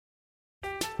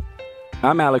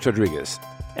I'm Alex Rodriguez.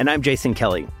 And I'm Jason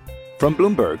Kelly. From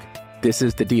Bloomberg, this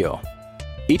is The Deal.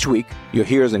 Each week, you'll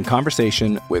hear us in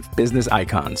conversation with business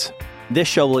icons. This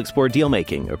show will explore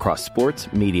deal-making across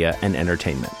sports, media, and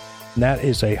entertainment. That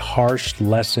is a harsh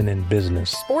lesson in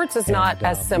business. Sports is not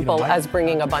as simple as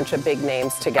bringing a bunch of big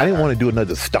names together. I didn't want to do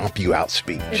another stomp you out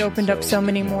speech. It opened up so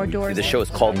many more doors. The show is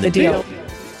called The Deal.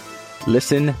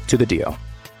 Listen to The Deal.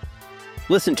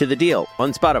 Listen to The Deal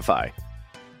on Spotify.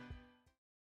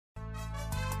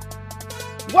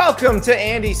 Welcome to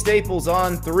Andy Staples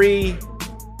on 3.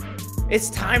 It's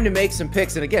time to make some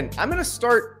picks. And again, I'm going to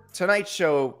start tonight's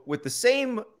show with the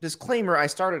same disclaimer I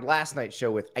started last night's show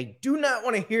with. I do not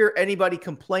want to hear anybody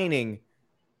complaining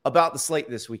about the slate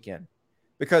this weekend.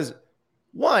 Because,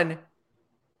 one,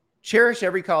 cherish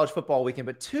every college football weekend.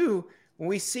 But two, when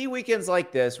we see weekends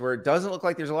like this where it doesn't look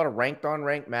like there's a lot of ranked on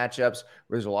ranked matchups,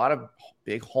 where there's a lot of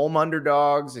big home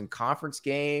underdogs and conference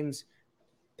games,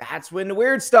 that's when the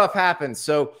weird stuff happens.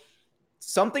 So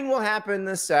something will happen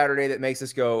this Saturday that makes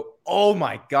us go, oh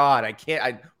my God,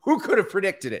 who could have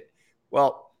predicted it?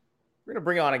 Well, we're going to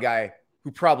bring on a guy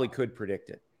who probably could predict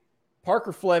it.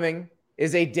 Parker Fleming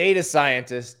is a data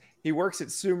scientist. He works at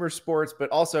Sumer Sports,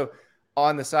 but also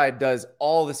on the side does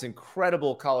all this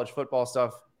incredible college football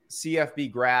stuff,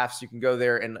 CFB graphs. You can go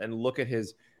there and look at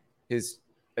his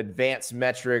advanced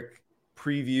metric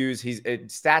previews.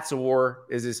 Stats of War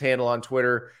is his handle on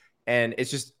Twitter. And it's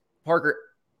just, Parker,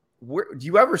 do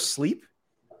you ever sleep?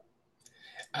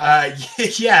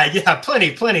 Yeah,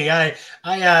 plenty. I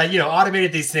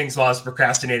automated these things while I was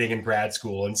procrastinating in grad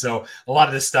school. And so a lot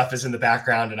of this stuff is in the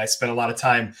background, and I spent a lot of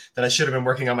time that I should have been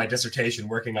working on my dissertation,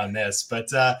 working on this. But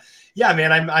yeah,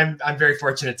 man, I'm very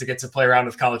fortunate to get to play around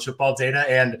with college football data,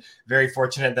 and very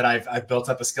fortunate that I've built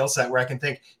up a skill set where I can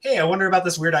think, hey, I wonder about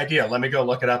this weird idea. Let me go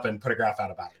look it up and put a graph out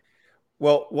about it.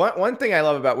 Well, one thing I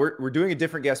love about we're doing a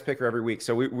different guest picker every week.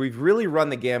 So we've really run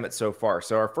the gamut so far.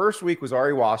 So our first week was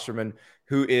Ari Wasserman,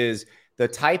 who is the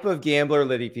type of gambler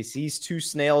that if he sees two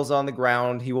snails on the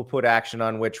ground, he will put action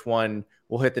on which one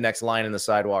will hit the next line in the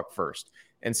sidewalk first.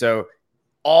 And so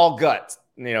all gut,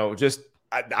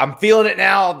 I'm feeling it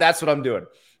now. That's what I'm doing.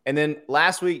 And then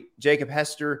last week, Jacob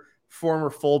Hester,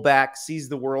 former fullback, sees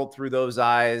the world through those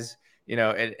eyes,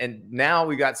 and now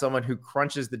we got someone who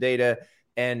crunches the data,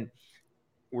 and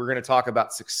we're going to talk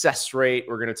about success rate.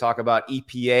 We're going to talk about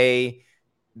EPA,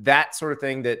 that sort of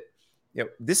thing that,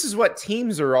 this is what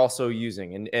teams are also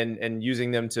using and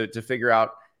using them to figure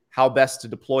out how best to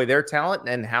deploy their talent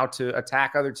and how to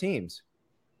attack other teams.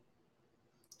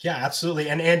 Yeah, absolutely.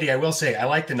 And Andy, I will say, I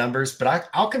like the numbers, but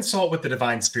I'll consult with the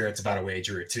divine spirits about a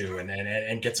wager or two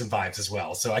and get some vibes as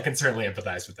well. So I can certainly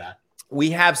empathize with that.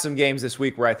 We have some games this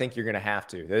week where I think you're going to have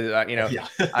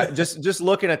to, just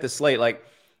looking at the slate, like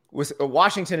with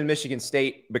Washington and Michigan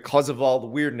State, because of all the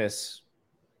weirdness,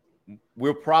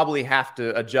 we'll probably have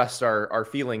to adjust our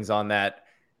feelings on that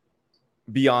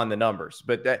beyond the numbers.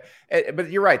 But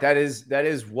you're right. That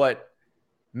is what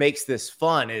makes this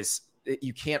fun, is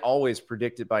you can't always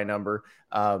predict it by number.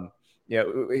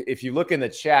 If you look in the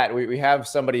chat, we have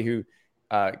somebody who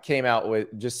came out with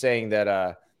just saying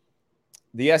that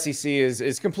the SEC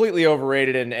is completely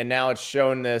overrated, and now it's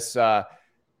shown this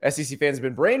SEC fans have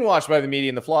been brainwashed by the media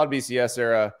in the flawed BCS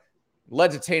era, led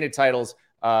to tainted titles.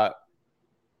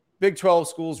 Big 12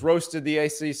 schools roasted the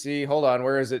ACC. Hold on,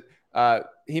 where is it?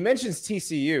 He mentions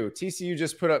TCU. TCU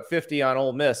just put up 50 on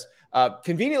Ole Miss.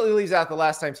 Conveniently leaves out the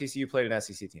last time TCU played an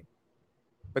SEC team.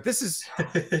 But this is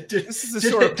the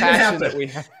sort of passion that we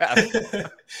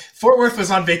have. Fort Worth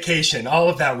was on vacation all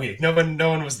of that week. No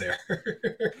one was there.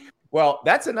 Well,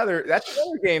 that's another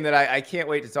game that I can't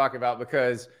wait to talk about,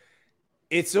 because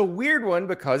it's a weird one,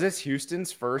 because it's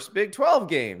Houston's first Big 12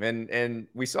 game. And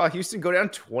we saw Houston go down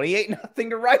 28-0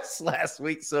 to Rice last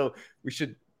week. So we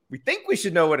think we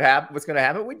should know what's going to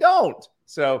happen. We don't.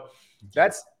 So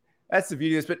that's the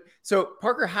beauty of this. But so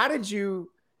Parker, how did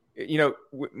you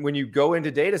when you go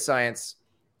into data science,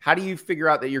 how do you figure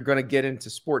out that you're going to get into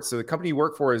sports? So the company you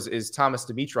work for is Thomas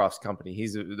Dimitrov's company.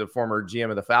 He's the former GM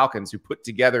of the Falcons, who put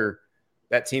together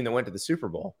that team that went to the Super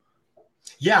Bowl.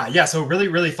 Yeah. So really,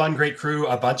 really fun, great crew,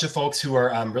 a bunch of folks who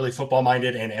are really football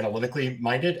minded and analytically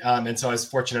minded. And so I was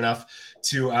fortunate enough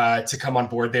to come on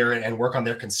board there and work on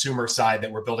their consumer side,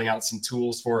 that we're building out some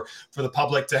tools for the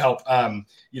public to help,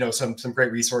 some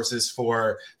great resources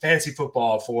for fantasy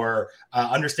football, for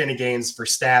understanding games, for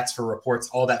stats, for reports,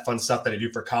 all that fun stuff that I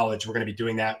do for college. We're going to be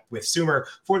doing that with Sumer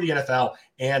for the NFL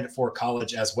and for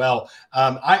college as well.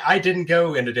 I didn't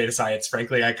go into data science,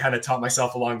 frankly. I kind of taught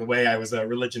myself along the way. I was a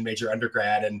religion major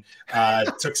undergrad and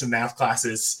took some math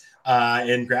classes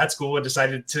in grad school and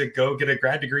decided to go get a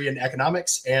grad degree in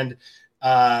economics, and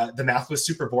the math was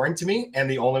super boring to me. And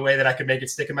the only way that I could make it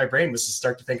stick in my brain was to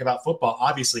start to think about football.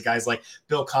 Obviously, guys like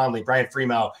Bill Conley, Brian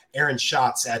Freeman, Aaron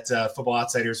Schatz at Football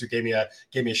Outsiders, who gave me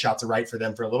a shot to write for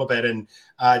them for a little bit. And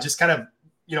just kind of,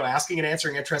 asking and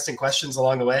answering interesting questions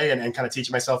along the way and kind of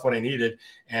teaching myself what I needed.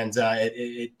 And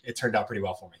it turned out pretty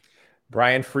well for me.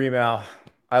 Brian Freeman.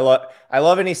 I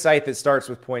love any site that starts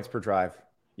with points per drive.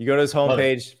 You go to his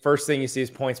homepage, first thing you see is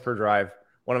points per drive.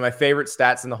 One of my favorite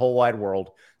stats in the whole wide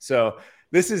world. So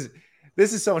this is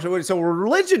so much. So we're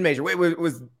religion major. Wait,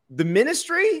 was the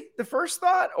ministry the first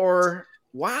thought, or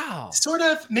wow? Sort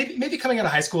of. Maybe coming out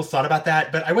of high school, thought about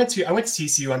that. But I went to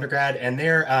TCU undergrad, and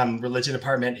their religion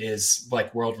department is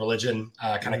like world religion,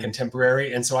 kind of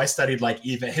contemporary. And so I studied like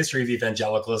history of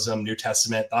evangelicalism, New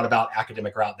Testament. Thought about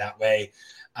academic route that way.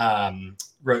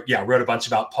 Wrote a bunch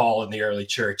about Paul in the early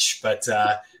church, but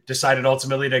decided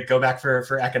ultimately to go back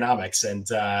for economics and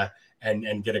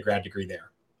get a grad degree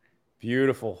there.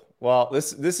 Beautiful. Well,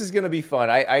 this is going to be fun.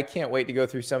 I can't wait to go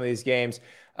through some of these games.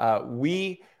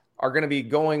 We are going to be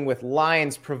going with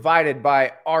lines provided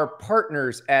by our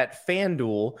partners at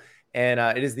FanDuel, and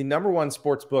it is the #1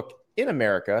 sports book in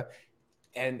America.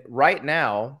 And right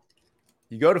now,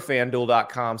 you go to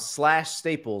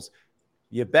FanDuel.com/Staples.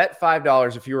 You bet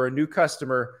 $5 if you're a new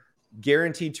customer,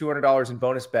 guaranteed $200 in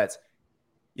bonus bets.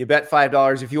 You bet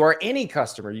 $5 if you are any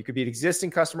customer. You could be an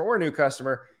existing customer or a new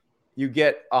customer. You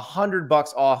get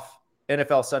 $100 off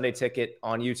NFL Sunday Ticket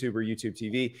on YouTube or YouTube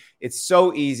TV. It's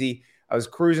so easy. I was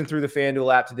cruising through the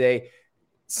FanDuel app today.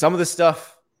 Some of the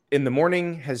stuff in the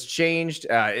morning has changed.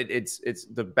 It's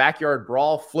the backyard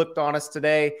brawl flipped on us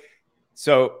today.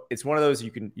 So it's one of those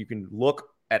you can look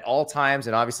at all times,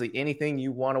 and obviously anything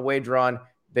you want to wager on,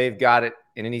 they've got it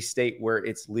in any state where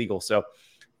it's legal. So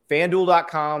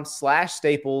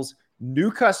FanDuel.com/Staples.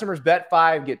 New customers bet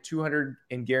 $5, get $200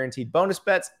 in guaranteed bonus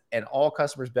bets, and all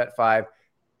customers bet $5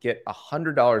 get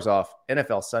 $100 off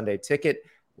NFL Sunday Ticket.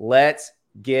 Let's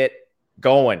get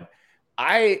going.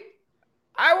 I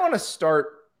want to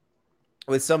start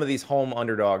with some of these home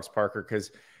underdogs, Parker,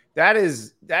 because that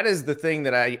is the thing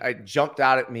that I jumped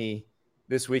out at me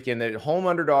this weekend, that home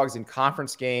underdogs in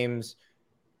conference games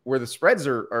where the spreads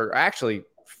are actually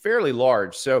fairly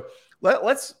large. So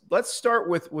let's start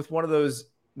with one of those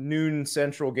noon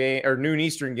Central game or noon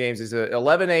Eastern games. Is a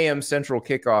 11 a.m. Central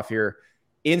kickoff here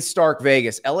in Stark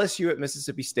Vegas. LSU at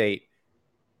Mississippi State.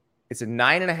 It's a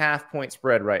 9.5 point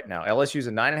spread right now. LSU is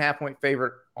a 9.5 point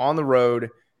favorite on the road.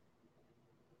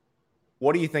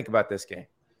 What do you think about this game?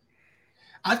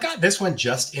 I've got this one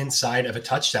just inside of a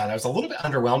touchdown. I was a little bit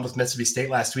underwhelmed with Mississippi State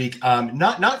last week.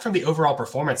 Not from the overall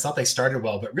performance. Thought they started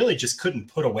well, but really just couldn't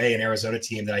put away an Arizona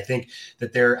team that I think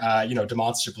that they're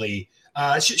demonstrably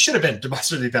should have been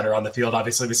demonstrably better on the field.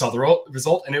 Obviously, we saw the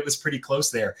result, and it was pretty close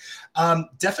there.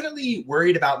 Definitely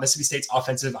worried about Mississippi State's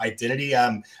offensive identity.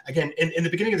 Again, in the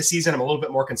beginning of the season, I'm a little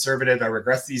bit more conservative. I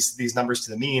regress these numbers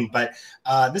to the mean, but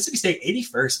Mississippi State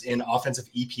 81st in offensive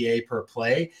EPA per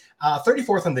play,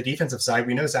 34th on the defensive side.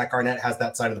 We know Zach Arnett has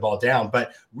that side of the ball down,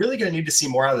 but really going to need to see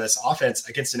more out of this offense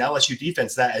against an LSU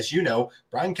defense that, as you know,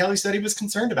 Brian Kelly said he was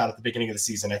concerned about at the beginning of the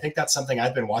season. I think that's something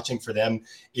I've been watching for them,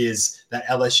 is that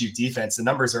LSU defense. The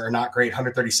numbers are not great,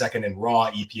 132nd in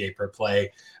raw EPA per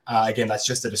play. Again, that's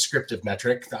just a descriptive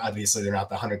metric. Obviously, they're not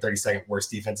the 132nd worst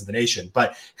defense in the nation,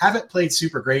 but haven't played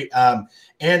super great. And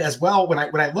as well, when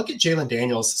I look at Jalen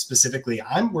Daniels specifically,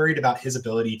 I'm worried about his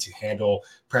ability to handle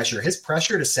pressure. His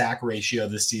pressure to sack ratio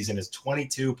this season is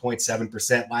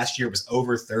 22.7%. Last year it was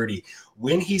over 30.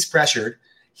 When he's pressured,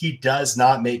 he does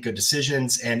not make good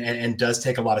decisions and does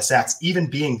take a lot of sacks, even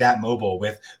being that mobile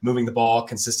with moving the ball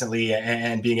consistently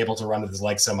and being able to run with his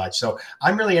legs so much. So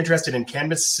I'm really interested in, can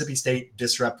Mississippi State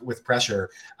disrupt with pressure?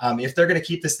 If they're going to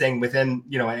keep this thing within,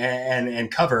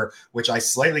 and cover, which I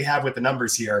slightly have with the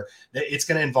numbers here, it's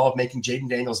going to involve making Jaden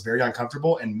Daniels very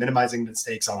uncomfortable and minimizing the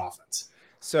mistakes on offense.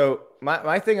 So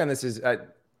my thing on this is,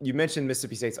 you mentioned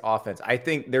Mississippi State's offense. I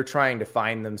think they're trying to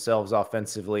find themselves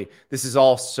offensively. This is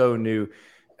all so new.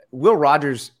 Will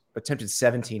Rogers attempted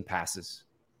 17 passes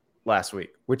last week,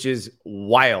 which is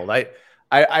wild. I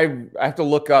have to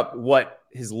look up what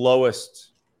his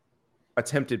lowest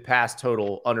attempted pass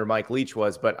total under Mike Leach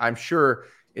was, but I'm sure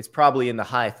it's probably in the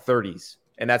high 30s,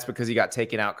 and that's because he got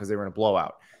taken out because they were in a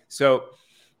blowout. So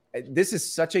this is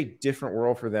such a different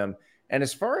world for them. And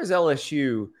as far as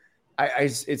LSU,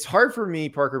 it's hard for me,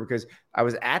 Parker, because I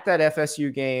was at that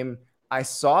FSU game. I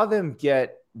saw them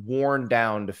get worn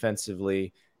down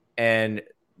defensively. And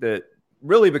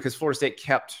because Florida State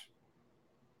kept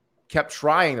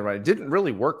trying the run. It didn't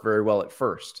really work very well at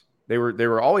first. They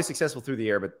were always successful through the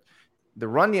air, but the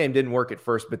run game didn't work at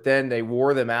first, but then they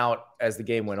wore them out as the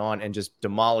game went on and just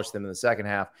demolished them in the second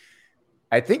half.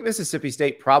 I think Mississippi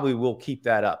State probably will keep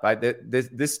that up.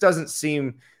 This doesn't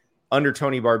seem under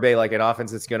Tony Barbay like an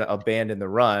offense that's going to abandon the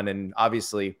run. And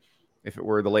obviously, if it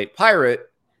were the late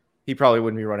Pirate, he probably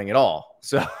wouldn't be running at all.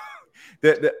 So,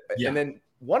 and then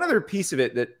one other piece of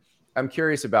it that I'm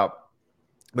curious about,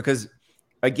 because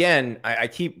again, I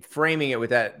keep framing it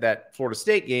with that Florida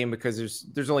State game because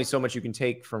there's only so much you can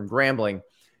take from Grambling.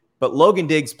 But Logan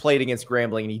Diggs played against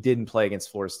Grambling and he didn't play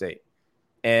against Florida State.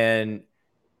 And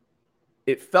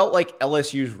it felt like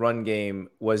LSU's run game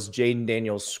was Jaden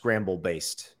Daniels scramble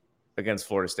based against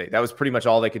Florida State. That was pretty much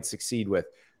all they could succeed with.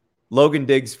 Logan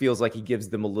Diggs feels like he gives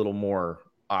them a little more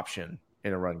option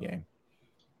in a run game.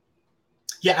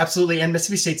 Yeah, absolutely. And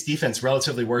Mississippi State's defense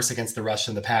relatively worse against the rush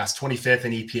in the past. 25th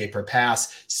in EPA per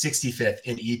pass, 65th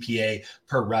in EPA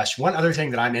per rush. One other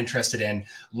thing that I'm interested in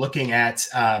looking at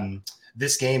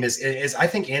this game is I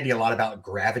think, Andy, a lot about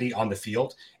gravity on the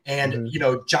field. And,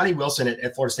 Johnny Wilson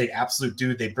at Florida State, absolute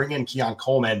dude. They bring in Keon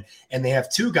Coleman, and they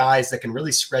have two guys that can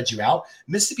really spread you out.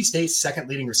 Mississippi State's second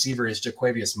leading receiver is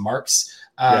Jaquavius Marks,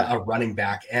 a running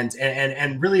back. And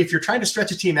really, if you're trying to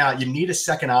stretch a team out, you need a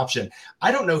second option.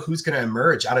 I don't know who's going to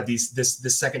emerge out of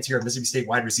this second tier of Mississippi State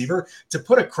wide receiver to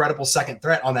put a credible second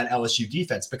threat on that LSU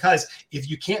defense. Because if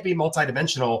you can't be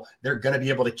multidimensional, they're going to be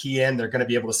able to key in. They're going to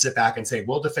be able to sit back and say,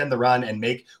 we'll defend the run and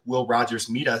make Will Rogers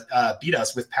beat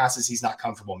us with passes he's not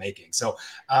comfortable making. So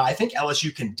I think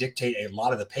LSU can dictate a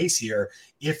lot of the pace here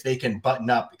if they can button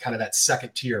up kind of that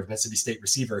second tier of Mississippi State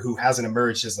receiver who hasn't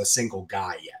emerged as a single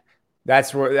guy yet.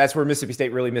 That's where Mississippi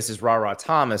State really misses Ra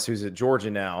Thomas, who's at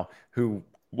Georgia now, who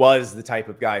was the type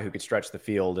of guy who could stretch the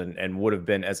field and would have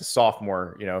been as a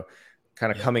sophomore,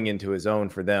 kind of coming into his own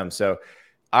for them. So,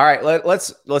 all right,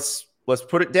 let's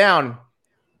put it down.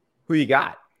 Who you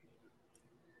got?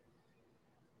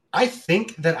 I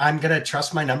think that I'm going to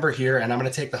trust my number here, and I'm going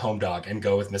to take the home dog and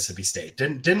go with Mississippi State.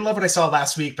 Didn't love what I saw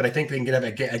last week, but I think they can get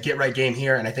a get-right game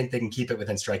here, and I think they can keep it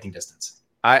within striking distance.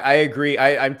 I agree.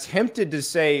 I'm tempted to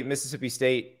say Mississippi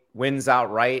State wins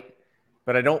outright,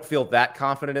 but I don't feel that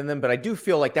confident in them. But I do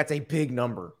feel like that's a big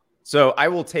number. So I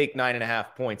will take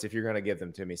 9.5 points if you're going to give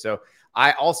them to me. So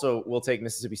I also will take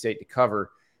Mississippi State to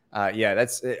cover.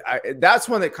 That's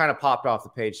one that kind of popped off the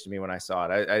page to me when I saw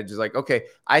it. I just like, okay,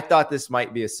 I thought this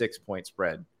might be a 6-point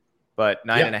spread, but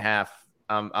 9.5,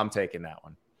 I'm taking that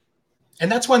one.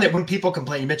 And that's one that when people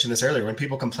complain, you mentioned this earlier, when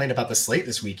people complain about the slate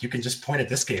this week, you can just point at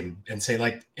this game and say,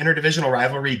 like, interdivisional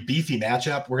rivalry, beefy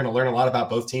matchup. We're going to learn a lot about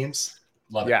both teams.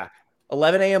 Love it. Yeah.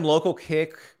 11 a.m. local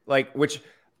kick, which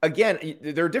again,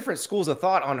 there are different schools of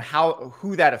thought on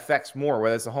who that affects more,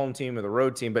 whether it's the home team or the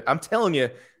road team. But I'm telling you,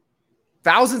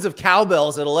 thousands of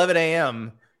cowbells at 11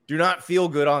 a.m. do not feel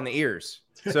good on the ears.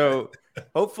 So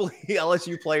hopefully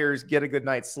LSU players get a good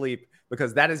night's sleep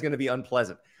because that is going to be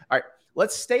unpleasant. All right,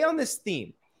 let's stay on this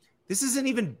theme. This is an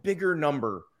even bigger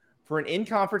number for an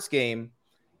in-conference game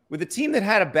with a team that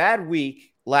had a bad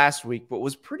week last week, but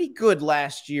was pretty good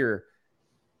last year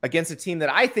against a team that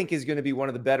I think is going to be one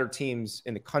of the better teams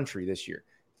in the country this year.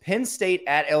 Penn State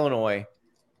at Illinois.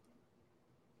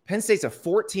 Penn State's a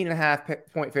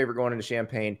 14.5-point favorite going into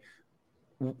Champaign.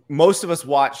 Most of us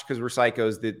watched, because we're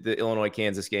psychos, the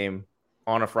Illinois-Kansas game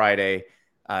on a Friday.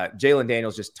 Jalen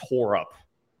Daniels just tore up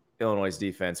Illinois'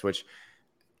 defense, which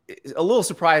is a little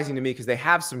surprising to me because they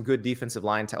have some good defensive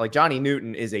line. Like Johnny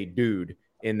Newton is a dude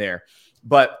in there.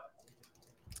 But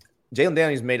Jalen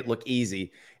Daniels made it look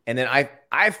easy. And then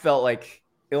I felt like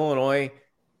Illinois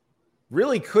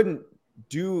really couldn't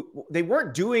they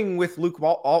weren't doing with Luke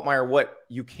Altmaier what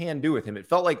you can do with him. It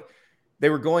felt like they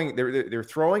were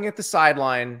throwing at the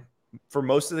sideline for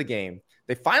most of the game.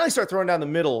 They finally start throwing down the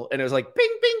middle, and it was like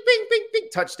bing, bing, bing, bing, bing,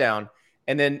 touchdown.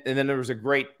 And then there was a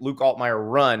great Luke Altmaier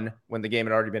run when the game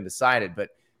had already been decided. But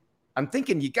I'm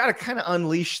thinking you got to kind of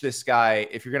unleash this guy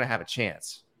if you're going to have a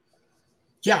chance.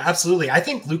 Yeah, absolutely. I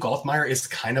think Luke Altmaier is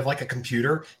kind of like a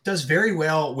computer, does very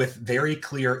well with very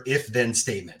clear if-then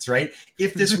statements, right?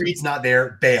 If this read's not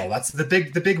there, bail. That's the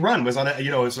big run was on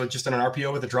it was just on an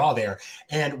RPO with a draw there.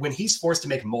 And when he's forced to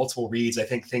make multiple reads, I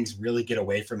think things really get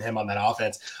away from him on that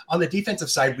offense. On the defensive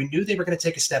side, we knew they were going to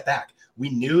take a step back. We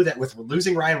knew that with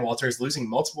losing Ryan Walters, losing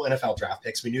multiple NFL draft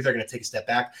picks, we knew they're going to take a step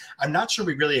back. I'm not sure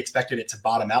we really expected it to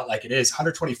bottom out like it is.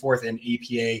 124th in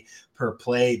EPA per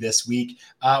play this week.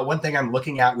 One thing I'm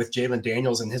looking at with Jalen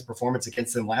Daniels and his performance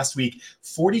against them last week,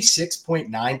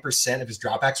 46.9% of his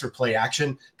dropbacks were play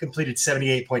action, completed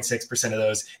 78.6% of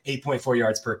those,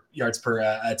 8.4 yards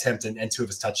per attempt, and 2 of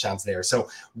his touchdowns there. So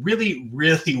really,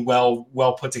 really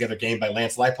well put together game by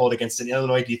Lance Leipold against an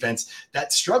Illinois defense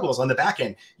that struggles on the back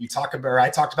end. I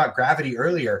talked about gravity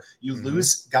earlier. You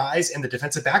lose guys in the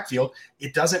defensive backfield.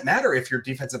 It doesn't matter if your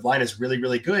defensive line is really,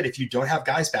 really good. If you don't have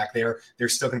guys back there, they're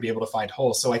still going to be able to find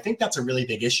holes. So I think that's a really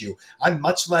big issue. I'm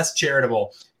much less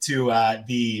charitable to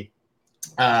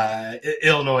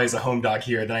Illinois as a home dog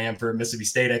here than I am for Mississippi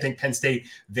State. I think Penn State,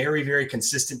 very, very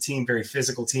consistent team, very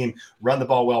physical team, run the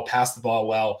ball well, pass the ball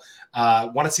well.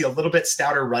 Want to see a little bit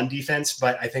stouter run defense,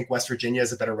 but I think West Virginia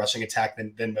is a better rushing attack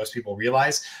than most people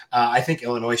realize. I think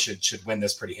Illinois should win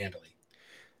this pretty handily.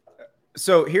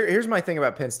 So here's my thing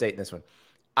about Penn State in this one.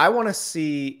 I want to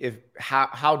see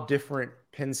how different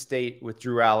Penn State with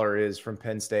Drew Aller is from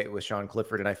Penn State with Sean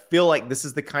Clifford. And I feel like this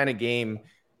is the kind of game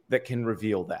that can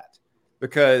reveal that,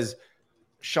 because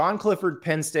Sean Clifford,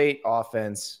 Penn State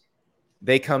offense,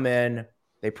 they come in,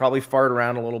 they probably fart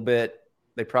around a little bit.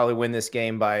 They probably win this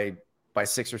game by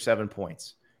 6 or 7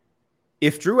 points.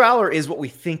 If Drew Aller is what we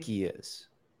think he is,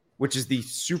 which is the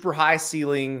super high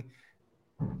ceiling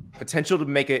potential to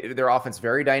make their offense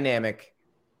very dynamic,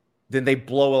 then they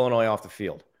blow Illinois off the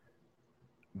field.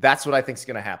 That's what I think is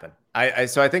going to happen.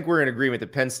 So I think we're in agreement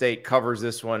that Penn State covers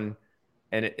this one,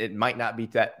 and it might not be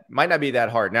that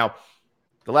hard. Now,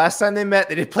 the last time they met,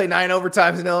 they did play 9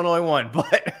 overtimes and Illinois won,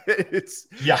 but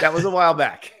that was a while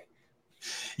back.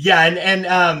 Yeah, and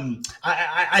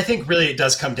I think really it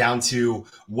does come down to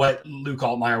what Luke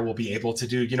Altmaier will be able to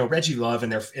do. You know, Reggie Love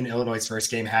in Illinois'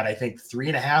 first game had, I think,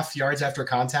 3.5 yards after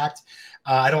contact.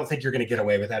 I don't think you're going to get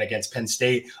away with that against Penn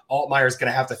State. Altmaier is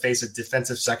going to have to face a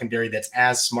defensive secondary that's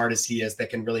as smart as he is, that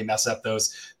can really mess up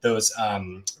those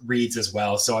reads as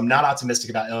well. So I'm not optimistic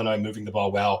about Illinois moving the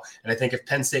ball well. And I think if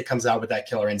Penn State comes out with that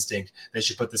killer instinct, they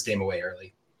should put this game away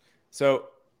early. So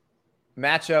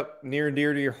matchup near and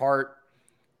dear to your heart.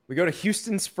 We go to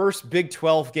Houston's first Big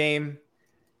 12 game.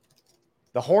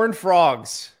 The Horned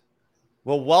Frogs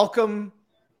will welcome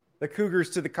the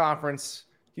Cougars to the conference.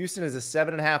 Houston is a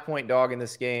 7.5-point dog in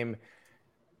this game.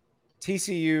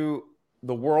 TCU,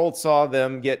 the world saw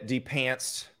them get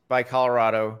depantsed by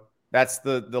Colorado. That's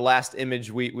the last image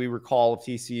we recall of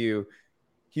TCU.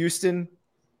 Houston,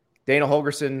 Dana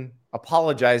Holgorsen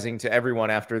apologizing to everyone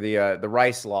after the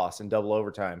Rice loss in double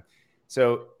overtime.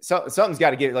 So something's got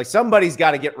to get, like, somebody's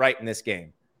got to get right in this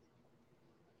game.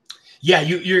 Yeah,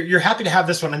 you're happy to have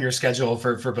this one on your schedule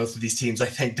for both of these teams, I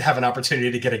think, to have an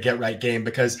opportunity to get a get-right game,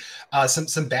 because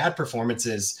some bad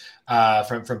performances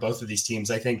from both of these teams.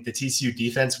 I think the TCU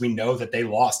defense, we know that they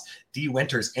lost Dee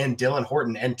Winters and Dylan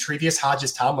Horton and Tre'Vius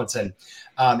Hodges-Tomlinson.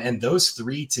 And those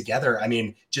three together, I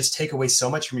mean, just take away so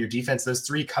much from your defense. Those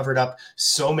three covered up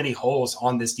so many holes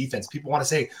on this defense. People want to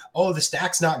say, oh, the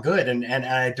stack's not good. And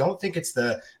I don't think it's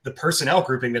the personnel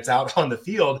grouping that's out on the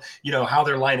field, you know, how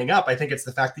they're lining up. I think it's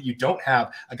the fact that you don't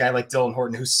have a guy like Dylan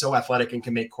Horton who's so athletic and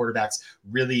can make quarterbacks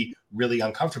really, really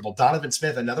uncomfortable. Donovan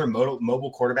Smith, another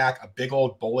mobile quarterback, a big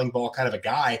old bowling ball kind of a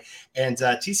guy. And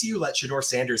TCU let Shedeur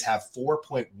Sanders have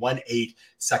 4.18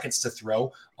 seconds to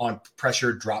throw on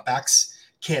pressured dropbacks.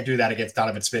 Can't do that against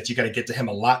Donovan Smith. You got to get to him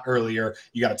a lot earlier.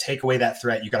 You got to take away that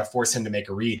threat. You got to force him to make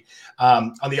a read.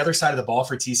 On the other side of the ball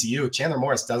for TCU, Chandler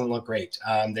Morris doesn't look great.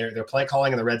 Their play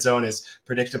calling in the red zone is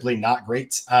predictably not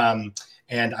great.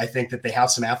 And I think that they have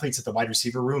some athletes at the wide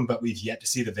receiver room, but we've yet to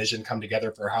see the vision come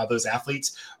together for how those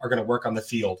athletes are going to work on the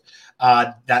field.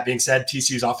 That being said,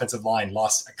 TCU's offensive line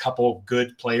lost a couple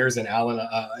good players in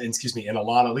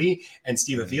Alana Lee and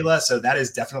Steve Avila. So that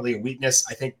is definitely a weakness.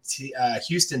 I think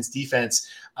Houston's defense,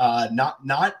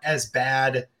 not as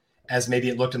bad as maybe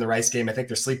it looked in the Rice game. I think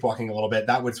they're sleepwalking a little bit.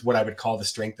 That was what I would call the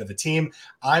strength of the team.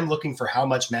 I'm looking for how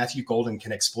much Matthew Golden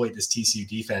can exploit this TCU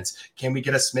defense. Can we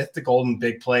get a Smith to Golden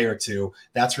big play or two?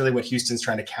 That's really what Houston's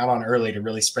trying to count on early to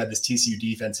really spread this TCU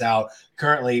defense out.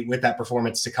 Currently, with that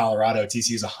performance to Colorado,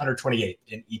 TCU is 128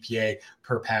 in EPA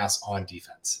per pass on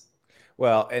defense.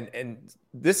 Well, and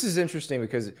this is interesting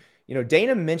because, you know,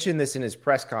 Dana mentioned this in his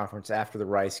press conference after the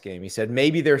Rice game. He said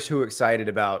maybe they're too excited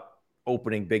about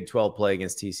opening Big 12 play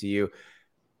against TCU.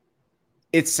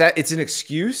 It's an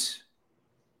excuse,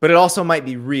 but it also might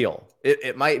be real.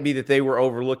 It might be that they were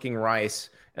overlooking Rice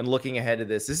and looking ahead to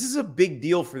this. This is a big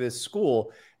deal for this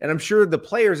school, and I'm sure the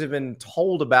players have been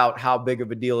told about how big of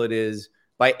a deal it is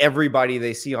by everybody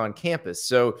they see on campus.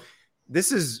 So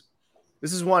this is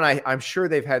one I'm sure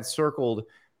they've had circled.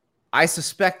 I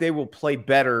suspect they will play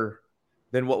better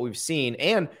than what we've seen,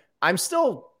 and I'm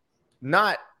still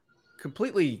not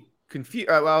completely confused.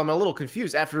 I'm a little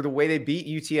confused after the way they beat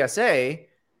UTSA.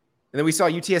 And then we saw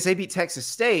UTSA beat Texas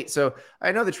State. So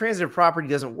I know the transitive property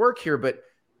doesn't work here, but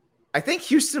I think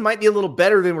Houston might be a little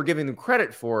better than we're giving them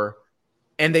credit for.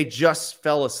 And they just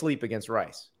fell asleep against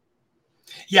Rice.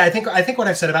 Yeah, I think what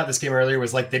I've said about this game earlier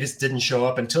was like they just didn't show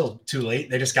up until too late.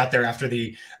 They just got there after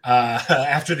the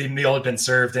meal had been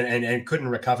served and couldn't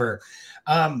recover.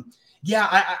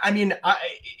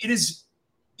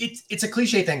 It's a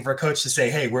cliche thing for a coach to say,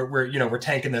 hey, we're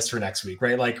tanking this for next week,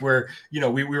 right? Like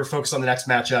we were focused on the next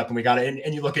matchup and we got it.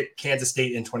 And you look at Kansas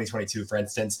State in 2022, for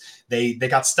instance, they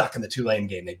got stuck in the Tulane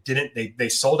game. They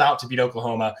sold out to beat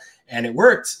Oklahoma and it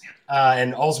worked.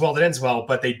 And all's well that ends well,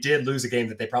 but they did lose a game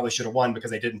that they probably should have won because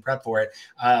they didn't prep for it.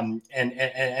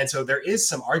 And so there is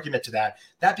some argument to that.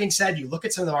 That being said, you look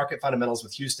at some of the market fundamentals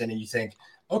with Houston and you think,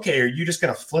 okay, are you just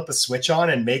going to flip a switch on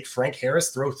and make Frank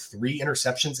Harris throw 3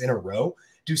 interceptions in a row?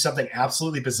 Do something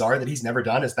absolutely bizarre that he's never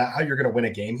done? Is that how you're going to win a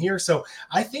game here? So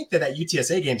I think that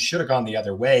UTSA game should have gone the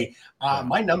other way.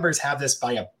 My numbers have this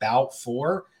by about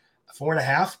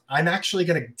 4.5. I'm actually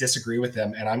going to disagree with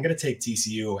them, and I'm going to take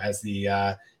TCU as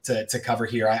the to cover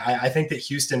here. I think that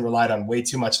Houston relied on way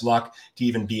too much luck to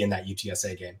even be in that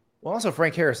UTSA game. Well, also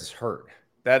Frank Harris is hurt.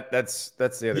 That's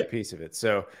the other piece of it.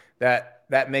 So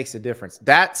that makes a difference.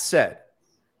 That said,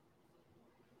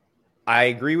 I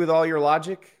agree with all your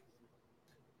logic.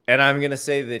 And I'm going to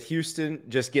say that Houston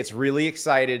just gets really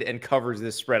excited and covers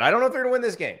this spread. I don't know if they're going to win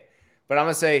this game, but I'm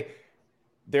going to say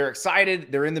they're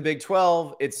excited. They're in the Big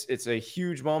 12. It's a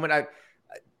huge moment.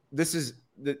 This is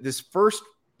this first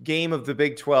game of the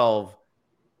Big 12.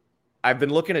 I've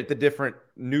been looking at the different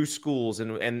new schools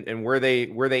and where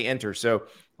they enter. So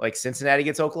like Cincinnati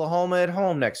gets Oklahoma at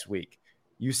home next week.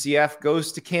 UCF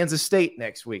goes to Kansas State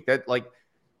next week.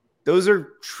 Those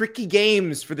are tricky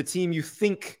games for the team you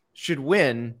think should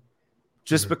win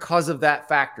just because of that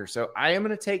factor. So I am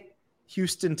going to take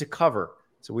Houston to cover.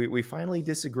 So we finally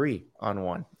disagree on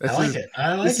one.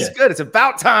 This is good. It's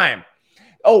about time.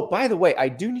 Oh, by the way, I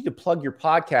do need to plug your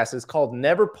podcast. It's called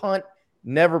Never Punt,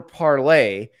 Never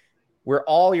Parlay, where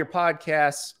all your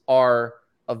podcasts are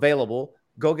available.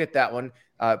 Go get that one.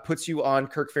 Puts you on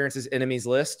Kirk Ferentz's enemies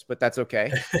list, but that's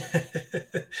okay.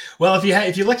 Well,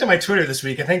 if you looked at my Twitter this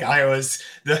week, I think Iowa's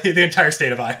the entire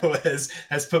state of Iowa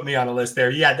has put me on a list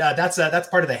there. Yeah, that's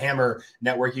part of the Hammer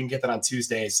Network. You can get that on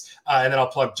Tuesdays, and then I'll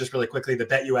plug just really quickly the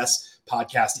BetUS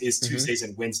podcast is Tuesdays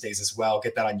and Wednesdays as well.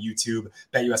 Get that on YouTube.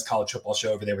 BetUS College Football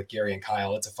Show over there with Gary and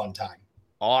Kyle. It's a fun time.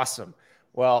 Awesome.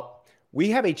 Well,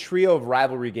 we have a trio of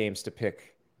rivalry games to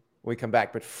pick when we come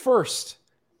back, but first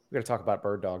we're going to talk about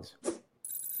bird dogs.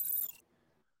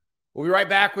 We'll be right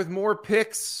back with more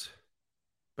picks.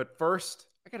 But first,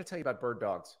 I got to tell you about bird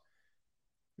dogs.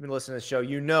 You've been listening to the show.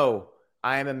 You know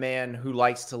I am a man who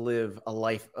likes to live a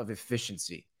life of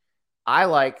efficiency. I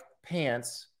like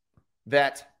pants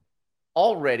that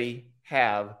already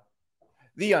have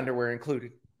the underwear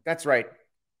included. That's right.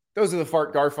 Those are the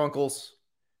Fart Garfunkels.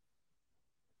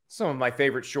 Some of my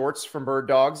favorite shorts from Bird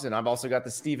Dogs. And I've also got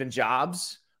the Steven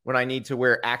Jobs when I need to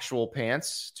wear actual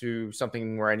pants to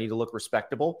something where I need to look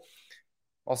respectable.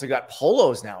 Also got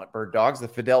polos now at Bird Dogs, the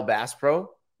Fidel Bass Pro,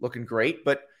 looking great.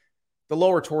 But the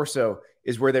lower torso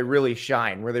is where they really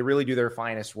shine, where they really do their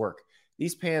finest work.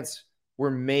 These pants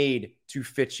were made to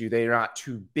fit you. They're not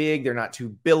too big. They're not too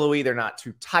billowy. They're not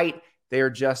too tight. They are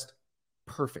just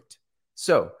perfect.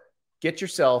 So get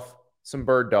yourself some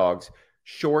Bird Dogs,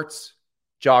 shorts,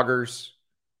 joggers,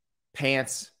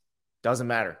 pants, doesn't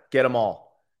matter. Get them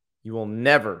all. You will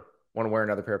never want to wear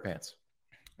another pair of pants.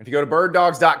 If you go to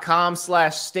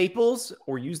birddogs.com/staples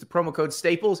or use the promo code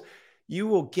Staples, you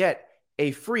will get a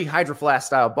free Hydro Flask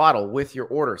style bottle with your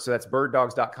order. So that's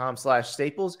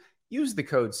birddogs.com/staples. Use the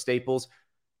code Staples.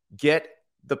 Get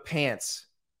the pants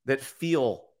that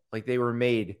feel like they were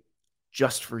made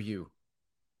just for you.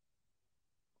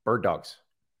 Bird Dogs.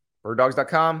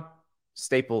 Birddogs.com.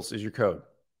 Staples is your code.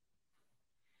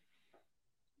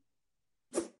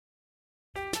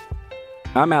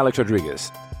 I'm Alex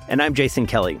Rodriguez. And I'm Jason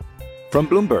Kelly. From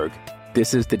Bloomberg,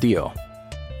 this is The Deal.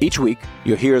 Each week,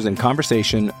 you'll hear us in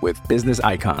conversation with business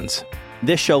icons.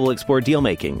 This show will explore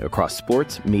deal-making across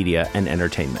sports, media, and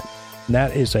entertainment.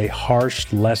 That is a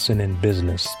harsh lesson in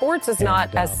business. Sports is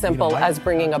not as simple as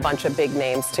bringing a bunch of big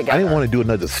names together. I didn't want to do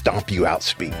another stomp you out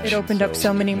speech. It opened up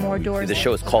so many more doors. The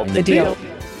show is called The Deal.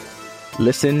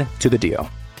 Listen to The Deal.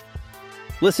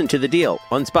 Listen to The Deal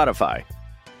on Spotify.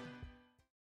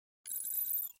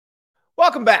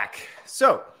 Welcome back.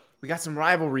 So we got some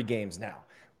rivalry games now.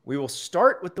 We will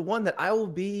start with the one that I will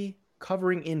be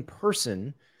covering in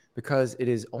person because it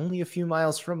is only a few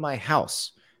miles from my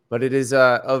house, but it is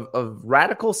of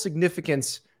radical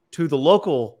significance to the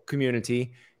local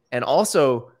community and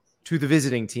also to the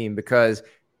visiting team, because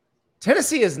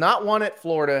Tennessee has not won at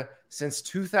Florida since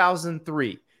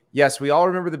 2003. Yes, we all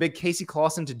remember the big Casey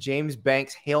Clausen to James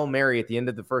Banks Hail Mary at the end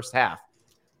of the first half.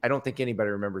 I don't think anybody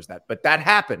remembers that, but that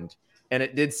happened, and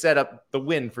it did set up the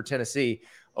win for Tennessee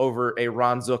over a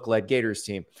Ron Zook-led Gators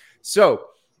team. So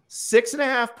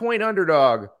 6.5-point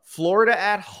underdog, Florida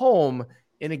at home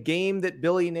in a game that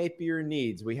Billy Napier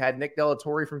needs. We had Nick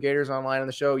Delatorre from Gators Online on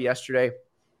the show yesterday.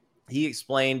 He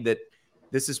explained that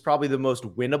this is probably the most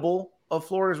winnable of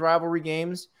Florida's rivalry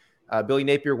games. Billy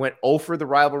Napier went 0 for the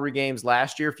rivalry games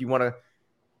last year. If you want to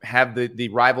have the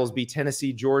rivals be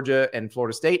Tennessee, Georgia, and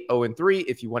Florida State, 0-3.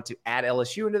 If you want to add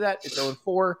LSU into that, it's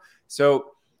 0-4.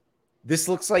 So this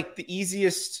looks like the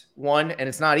easiest one, and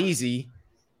it's not easy,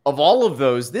 of all of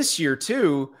those this year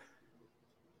too.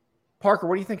 Parker,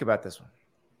 what do you think about this one?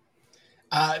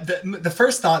 The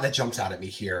first thought that jumps out at me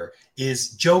here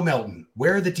is Joe Milton.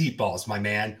 Where are the deep balls, my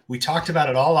man? We talked about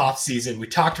it all off season. We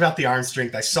talked about the arm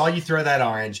strength. I saw you throw that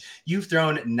orange. You've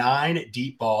thrown 9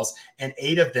 deep balls, and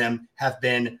 8 of them have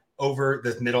been over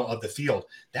the middle of the field.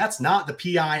 That's not the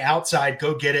PI outside,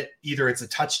 go get it. Either it's a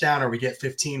touchdown or we get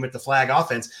 15 with the flag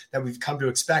offense that we've come to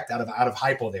expect out of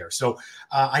Heupel there. So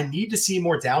I need to see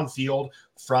more downfield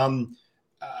from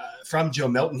Joe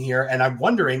Milton here. And I'm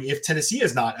wondering if Tennessee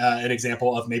is not an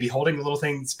example of maybe holding little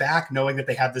things back, knowing that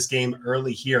they have this game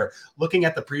early here. Looking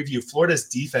at the preview, Florida's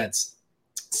defense,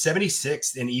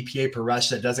 76th in EPA per rush.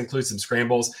 That does include some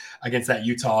scrambles against that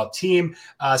Utah team.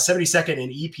 72nd in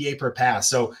EPA per pass.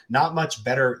 So not much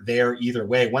better there either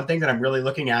way. One thing that I'm really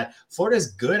looking at, Florida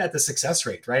is good at the success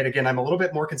rate, right? Again, I'm a little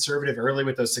bit more conservative early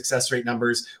with those success rate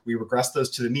numbers. We regress those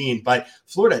to the mean, but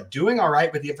Florida doing all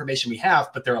right with the information we have,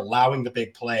 but they're allowing the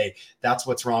big play. That's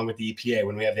what's wrong with the EPA.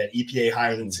 When we have that EPA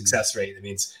higher than success rate, that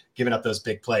means giving up those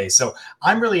big plays. So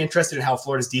I'm really interested in how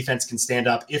Florida's defense can stand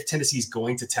up if Tennessee's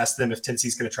going to test them, if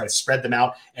Tennessee's going to try to spread them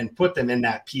out and put them in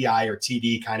that PI or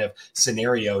TD kind of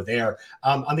scenario there.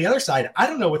 On the other side, I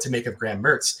don't know what to make of Graham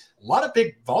Mertz. A lot of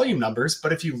big volume numbers,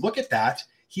 but if you look at that,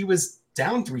 he was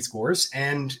down 3 scores,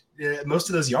 and most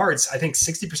of those yards, I think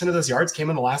 60% of those yards came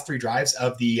in the last 3 drives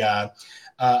of the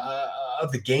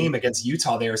game against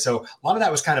Utah there. So a lot of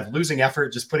that was kind of losing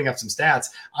effort, just putting up some stats.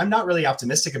 I'm not really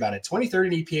optimistic about it. 23rd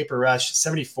in EPA per rush,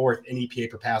 74th in EPA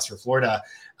per pass for Florida.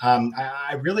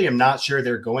 I really am not sure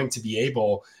they're going to be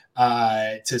able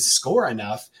to score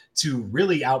enough to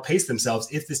really outpace themselves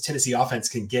if this Tennessee offense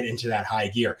can get into that high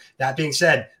gear. That being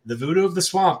said, the voodoo of the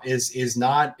swamp is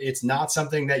not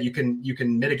something that you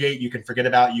can mitigate, you can forget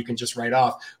about, you can just write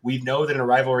off. We know that in a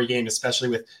rivalry game, especially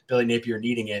with Billy Napier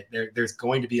needing it, there's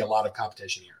going to be a lot of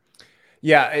competition here.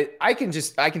 Yeah, I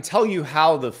can tell you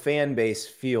how the fan base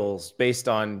feels based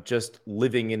on just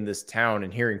living in this town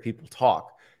and hearing people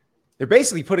talk. They're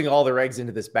basically putting all their eggs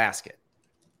into this basket.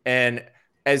 And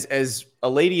as a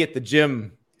lady at the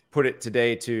gym put it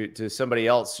today to somebody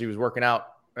else, she was working out,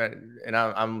 and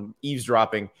I'm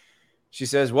eavesdropping. She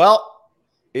says, well,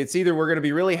 it's either we're going to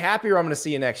be really happy or I'm going to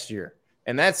see you next year.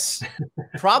 And that's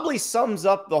probably sums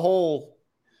up the whole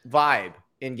vibe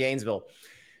in Gainesville.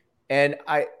 And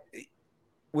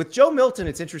with Joe Milton,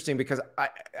 it's interesting because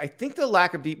I think the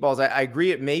lack of deep balls, I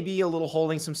agree it may be a little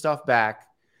holding some stuff back,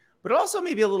 but also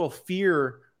maybe a little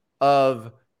fear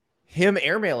of him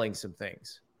airmailing some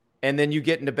things. And then you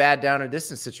get into bad down and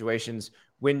distance situations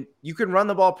when you can run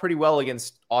the ball pretty well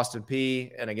against Austin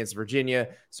Peay and against Virginia.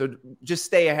 So just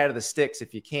stay ahead of the sticks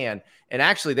if you can. And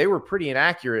actually, they were pretty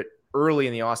inaccurate early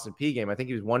in the Austin Peay game. I think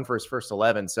he was 1 for his first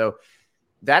 11. So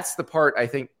that's the part, I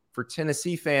think, for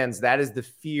Tennessee fans, that is the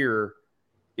fear,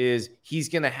 is he's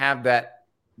going to have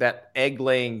that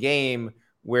egg-laying game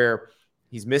where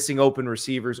he's missing open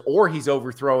receivers or he's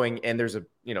overthrowing and there's a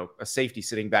safety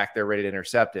sitting back there ready to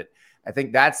intercept it. I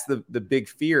think that's the big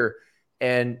fear.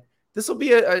 And this will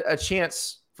be a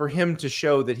chance for him to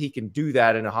show that he can do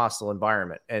that in a hostile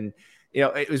environment. And,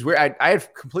 it was weird. I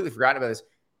had completely forgotten about this.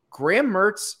 Graham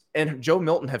Mertz and Joe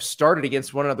Milton have started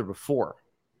against one another before.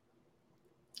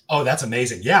 Oh, that's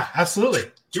amazing. Yeah,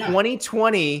 absolutely.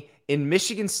 2020 in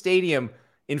Michigan Stadium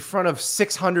in front of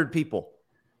 600 people.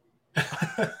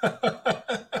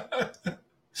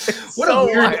 What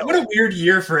a weird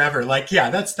year forever. Like, yeah,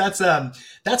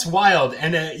 that's wild.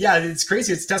 And it's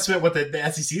crazy. It's testament what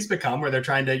the SEC's become, where they're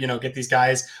trying to, get these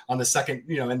guys on the second,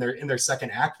 in their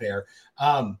second act there.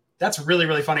 That's really,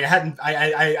 really funny.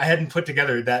 I hadn't put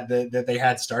together that they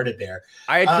had started there.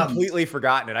 I had completely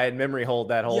forgotten it. I had memory hold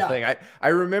that whole thing. I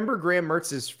remember Graham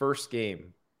Mertz's first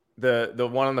game, the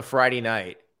one on the Friday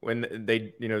night when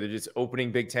they, they're just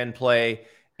opening Big Ten play,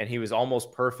 and he was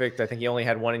almost perfect. I think he only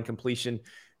had 1 incompletion.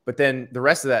 But then the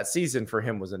rest of that season for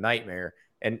him was a nightmare.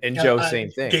 And Joe, same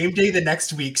thing. Game day the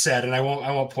next week said, and I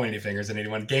won't point any fingers at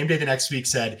anyone. Game day the next week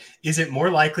said, is it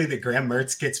more likely that Graham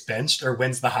Mertz gets benched or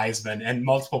wins the Heisman? And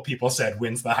multiple people said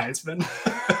wins the Heisman.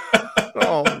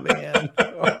 Oh man.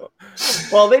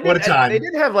 Well, they What a time. They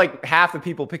did have like half the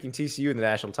people picking TCU in the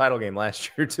national title game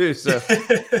last year too. So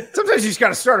sometimes you just got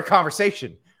to start a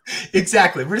conversation.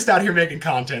 Exactly. We're just out here making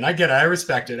content. I get it. I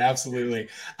respect it. Absolutely.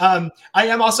 I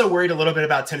am also worried a little bit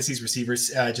about Tennessee's receivers.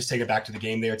 Just take it back to the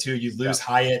game there too. You lose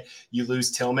Hyatt, you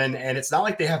lose Tillman, and it's not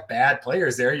like they have bad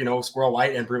players there. You know, Squirrel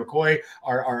White and Brew McCoy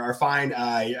are fine.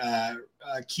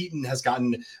 Keaton has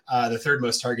gotten the third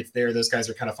most targets there. Those guys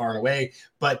are kind of far and away,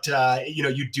 but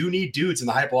you do need dudes in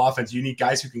the hypo offense. You need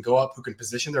guys who can go up, who can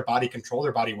position their body, control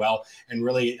their body well, and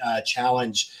really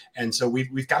challenge. And so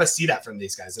we've got to see that from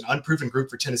these guys. An unproven group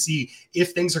for Tennessee.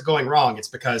 If things are going wrong, it's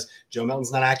because Joe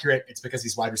Milton's not accurate. It's because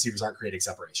these wide receivers aren't creating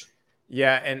separation.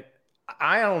 Yeah, and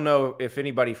I don't know if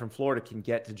anybody from Florida can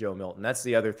get to Joe Milton. That's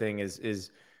the other thing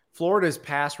is Florida's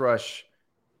pass rush.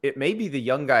 It may be the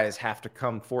young guys have to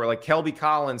come forward. Like Kelby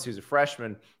Collins, who's a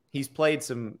freshman, he's played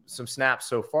some snaps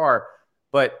so far,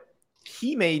 but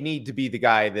he may need to be the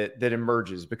guy that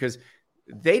emerges because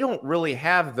they don't really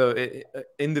have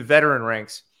in the veteran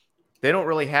ranks, they don't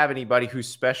really have anybody who's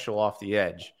special off the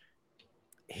edge.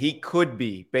 He could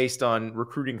be based on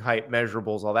recruiting hype,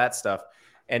 measurables, all that stuff,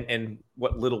 and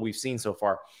what little we've seen so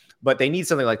far. But they need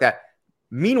something like that.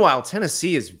 Meanwhile,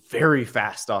 Tennessee is very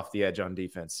fast off the edge on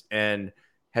defense and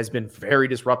has been very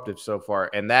disruptive so far.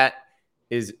 And that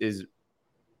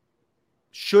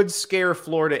should scare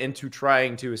Florida into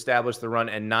trying to establish the run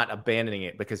and not abandoning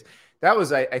it, because that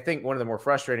was, I think, one of the more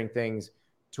frustrating things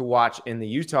to watch in the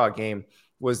Utah game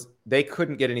was they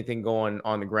couldn't get anything going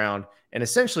on the ground and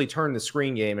essentially turn the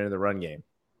screen game into the run game.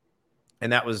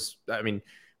 And that was, I mean,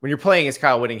 when you're playing as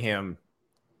Kyle Whittingham,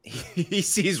 he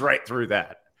sees right through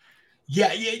that.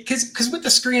 Yeah, because with the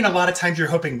screen, a lot of times you're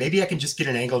hoping maybe I can just get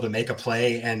an angle to make a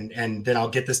play, and then I'll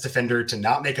get this defender to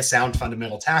not make a sound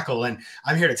fundamental tackle. And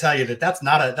I'm here to tell you that that's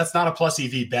not a plus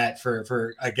EV bet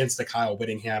for against the Kyle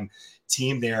Whittingham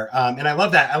team there. And I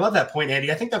love that point,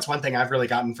 Andy. I think that's one thing I've really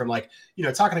gotten from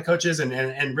talking to coaches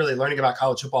and really learning about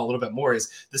college football a little bit more is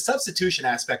the substitution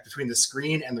aspect between the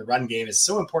screen and the run game is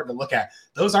so important to look at.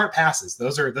 Those aren't passes.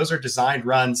 Those are designed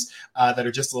runs that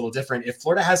are just a little different. If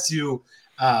Florida has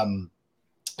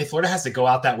to go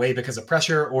out that way because of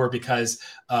pressure or because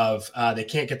of they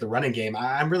can't get the running game,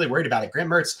 I'm really worried about it. Graham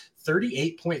Mertz,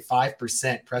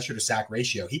 38.5% pressure to sack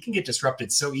ratio. He can get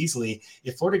disrupted so easily.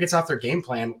 If Florida gets off their game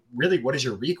plan, really, what is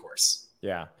your recourse?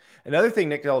 Yeah. Another thing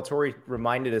Nick Del Torre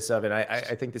reminded us of, and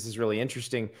I think this is really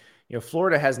interesting,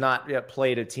 Florida has not yet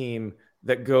played a team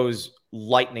that goes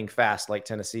lightning fast like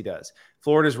Tennessee does.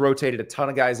 Florida's rotated a ton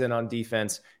of guys in on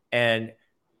defense, and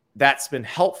that's been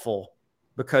helpful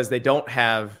because they don't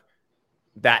have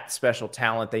that special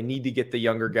talent. They need to get the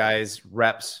younger guys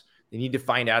reps. They need to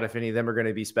find out if any of them are going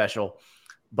to be special.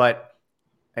 But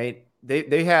they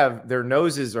have their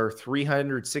noses are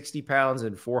 360 pounds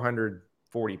and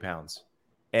 440 pounds.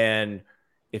 And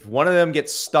if one of them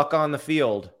gets stuck on the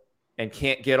field and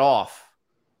can't get off,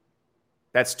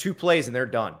 that's 2 plays and they're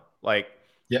done.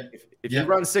 If you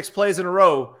run 6 plays in a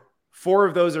row, 4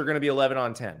 of those are going to be 11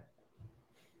 on 10.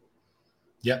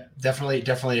 Yep,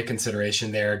 definitely a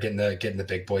consideration there, getting the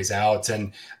big boys out.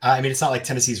 And it's not like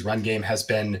Tennessee's run game has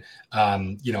been,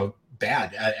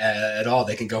 bad at all.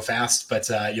 They can go fast, but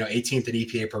 18th in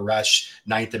EPA per rush,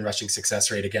 9th in rushing success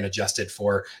rate, again, adjusted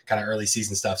for kind of early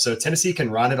season stuff. So Tennessee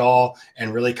can run it all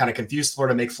and really kind of confuse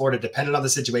Florida, make Florida dependent on the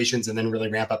situations, and then really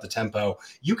ramp up the tempo.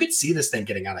 You could see this thing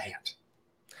getting out of hand.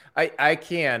 I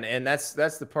can, and that's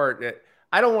the part that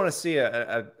I don't want to see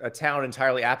a town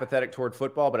entirely apathetic toward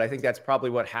football, but I think that's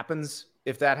probably what happens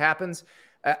if that happens.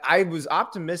 I was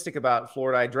optimistic about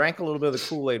Florida. I drank a little bit of the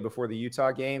Kool-Aid before the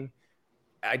Utah game.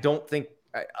 I don't think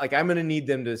I'm going to need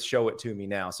them to show it to me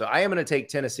now. So I am going to take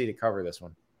Tennessee to cover this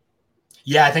one.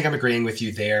 Yeah, I think I'm agreeing with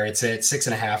you there. It's at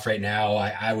 6.5 right now.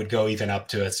 I would go even up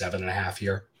to a 7.5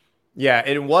 here. Yeah,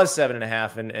 it was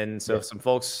 7.5. And so some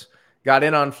folks got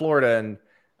in on Florida and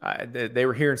they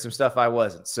were hearing some stuff I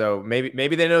wasn't. So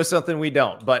maybe they know something we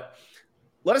don't. But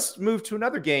let us move to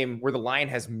another game where the line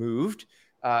has moved.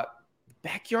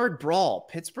 Backyard brawl,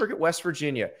 Pittsburgh at West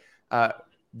Virginia.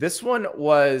 This one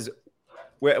was,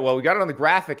 well, we got it on the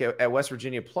graphic at West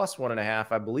Virginia plus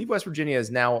 1.5. I believe West Virginia is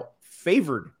now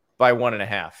favored by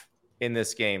 1.5 in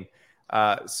this game.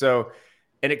 And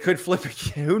it could flip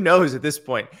again. Who knows at this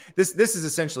point? This is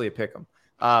essentially a pick 'em.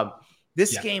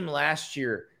 Game last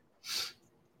year,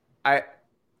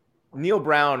 Neil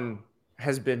Brown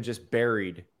has been just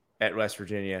buried at West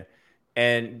Virginia.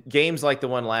 And games like the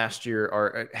one last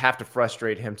year have to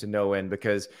frustrate him to no end,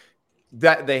 because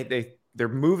that they're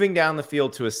moving down the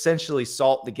field to essentially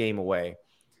salt the game away.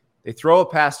 They throw a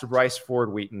pass to Bryce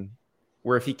Ford-Wheaton,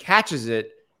 where if he catches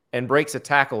it and breaks a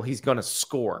tackle, he's going to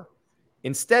score.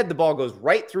 Instead, the ball goes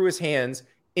right through his hands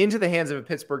into the hands of a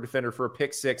Pittsburgh defender for a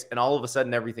pick six, and all of a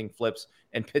sudden everything flips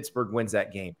and Pittsburgh wins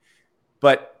that game.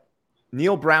 But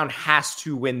Neil Brown has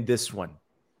to win this one.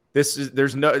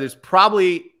 There's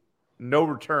probably no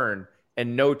return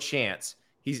and no chance.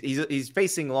 He's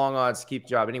facing long odds to keep the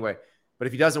job anyway. But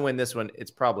if he doesn't win this one,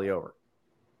 it's probably over.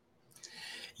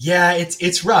 Yeah,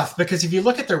 it's rough, because if you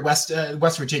look at their West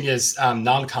Virginia's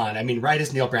non-con, I mean, right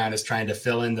as Neil Brown is trying to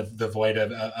fill in the void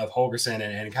of Holgorsen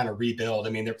and kind of rebuild. I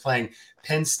mean, they're playing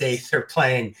Penn State, they're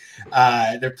playing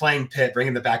Pitt,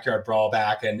 bringing the backyard brawl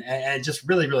back, and just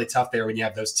really, really tough there when you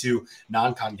have those two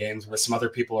non-con games where some other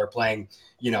people are playing,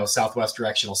 Southwest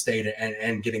Directional State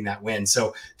and getting that win.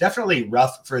 So definitely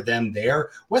rough for them there.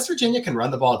 West Virginia can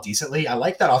run the ball decently. I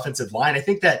like that offensive line. I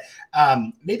think that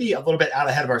maybe a little bit out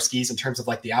ahead of our skis in terms of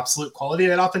like the absolute quality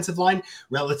of that offensive line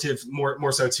relative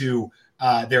more so to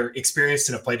they're experienced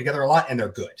and have played together a lot, and they're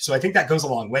good. So I think that goes a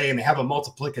long way, and they have a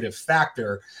multiplicative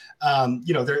factor.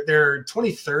 They're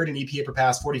 23rd in EPA per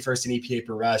pass, 41st in EPA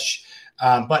per rush,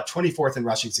 but 24th in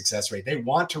rushing success rate. They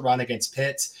want to run against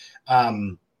Pitt.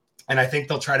 And I think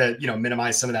they'll try to,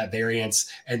 minimize some of that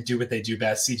variance and do what they do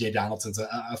best. CJ Donaldson's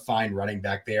a fine running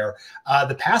back there.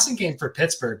 The passing game for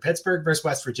Pittsburgh versus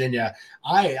West Virginia,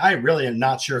 I really am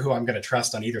not sure who I'm going to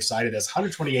trust on either side of this.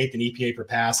 128th in EPA per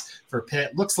pass for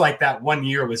Pitt. Looks like that 1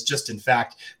 year was just, in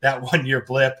fact, that 1 year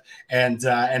blip. And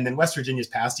then West Virginia's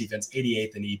pass defense,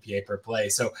 88th in EPA per play.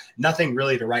 So nothing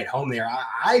really to write home there.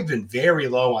 I've been very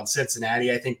low on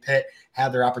Cincinnati. I think Pitt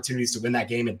had their opportunities to win that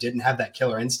game and didn't have that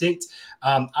killer instinct.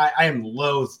 I am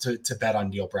loath to bet on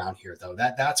Neil Brown here, though.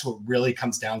 That's what really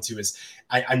comes down to is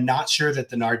I'm not sure that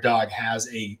the Nard Dog has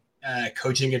a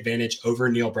coaching advantage over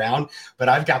Neil Brown, but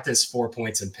I've got this 4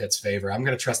 points in Pitt's favor. I'm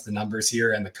going to trust the numbers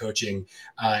here and the coaching,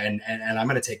 and I'm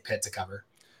going to take Pitt to cover.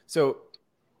 So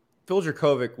Phil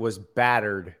Jurkovec was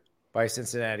battered by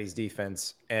Cincinnati's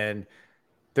defense, and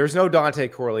there's no Dante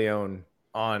Corleone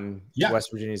on West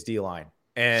Virginia's D-line.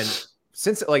 And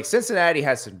Cincinnati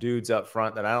has some dudes up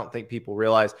front that I don't think people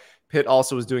realize. Pitt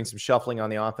also was doing some shuffling on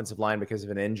the offensive line because of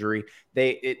an injury.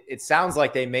 It sounds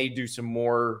like they may do some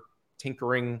more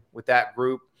tinkering with that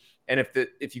group. And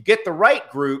if you get the right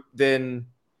group, then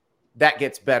that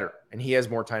gets better and he has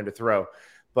more time to throw.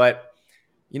 But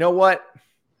you know what?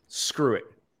 Screw it.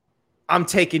 I'm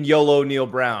taking YOLO Neil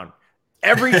Brown.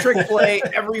 Every trick play,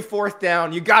 every fourth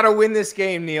down. You got to win this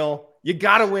game, Neil. You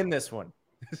got to win this one.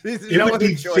 It would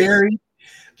be very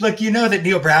look. That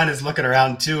Neil Brown is looking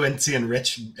around too and seeing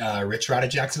Rich Rod at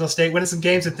Jacksonville State winning some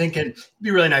games and thinking it'd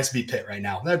be really nice to be Pitt right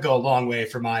now. That'd go a long way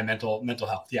for my mental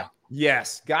health. Yeah.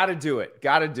 Yes, got to do it.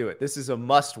 Got to do it. This is a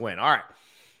must win. All right,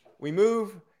 we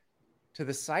move to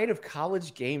the site of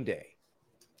College Game Day,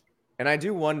 and I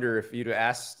do wonder if you'd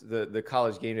asked the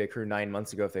College Game Day crew 9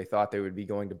 months ago if they thought they would be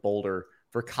going to Boulder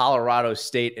for Colorado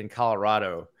State and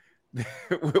Colorado,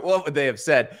 what would they have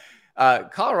said?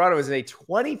 Colorado is a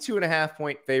 22.5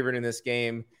 point favorite in this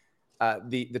game.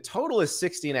 The total is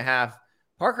 60.5.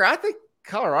 Parker, I think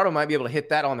Colorado might be able to hit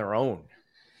that on their own.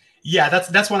 Yeah,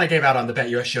 that's one I gave out on the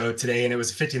BetUS show today, and it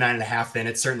was 59.5 then.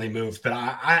 It certainly moved, but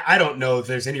I don't know if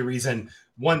there's any reason,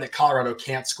 one, that Colorado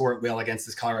can't score at will against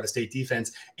this Colorado State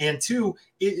defense, and two,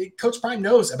 Coach Prime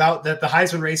knows about the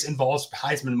Heisman race involves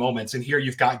Heisman moments, and here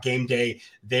you've got game day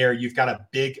there. You've got a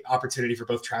big opportunity for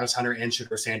both Travis Hunter and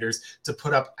Shedeur Sanders to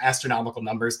put up astronomical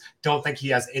numbers. Don't think he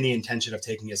has any intention of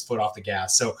taking his foot off the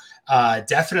gas. So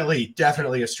definitely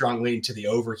a strong lean to the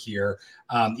over here,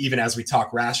 even as we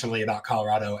talk rationally about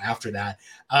Colorado after that.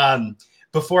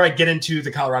 Before I get into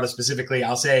the Colorado specifically,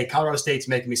 I'll say Colorado State's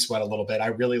making me sweat a little bit. I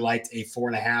really liked a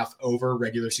 4.5 over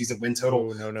regular season win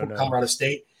total for Colorado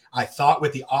State. I thought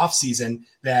with the offseason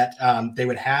that they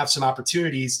would have some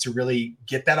opportunities to really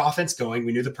get that offense going.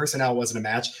 We knew the personnel wasn't a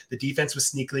match. The defense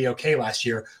was sneakily okay last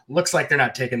year. Looks like they're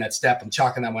not taking that step and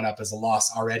chalking that one up as a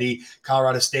loss already.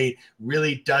 Colorado State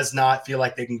really does not feel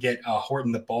like they can get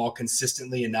Horton the ball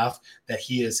consistently enough that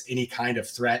he is any kind of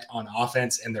threat on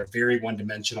offense, and they're very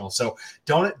one-dimensional. So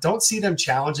don't see them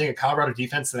challenging a Colorado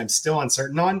defense that I'm still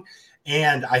uncertain on.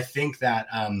 And I think that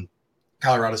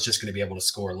Colorado's just going to be able to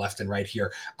score left and right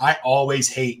here. I always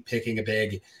hate picking a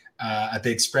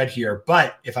big spread here,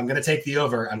 but if I'm going to take the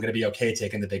over, I'm going to be okay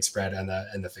taking the big spread and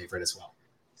the favorite as well.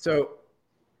 So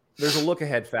there's a look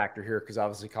ahead factor here because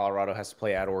obviously Colorado has to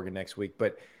play at Oregon next week,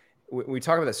 but we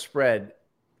talk about the spread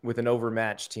with an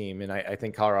overmatched team, and I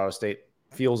think Colorado State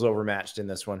feels overmatched in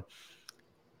this one.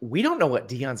 we don't know what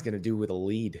Deion's going to do with a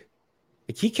lead.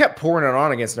 Like, he kept pouring it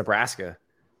on against Nebraska.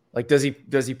 Like, does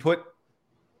he put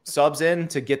subs in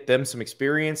to get them some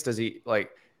experience? Does he,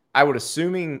 like, I would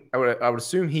assume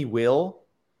he will,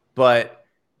 but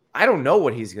I don't know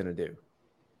what he's going to do.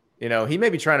 You know, he may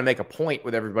be trying to make a point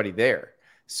with everybody there.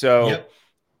 So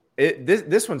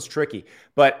this one's tricky,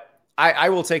 but I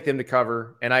will take them to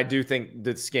cover, and I do think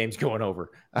this game's going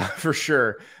over for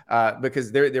sure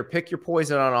because they're pick your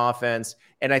poison on offense,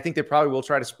 and I think they probably will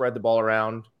try to spread the ball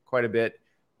around quite a bit.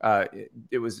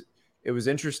 It was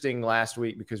interesting last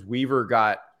week because Weaver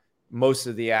got most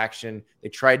of the action. They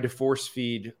tried to force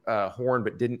feed Horn,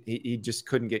 but didn't. He just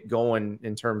couldn't get going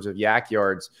in terms of yak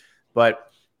yards. But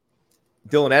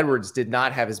Dylan Edwards did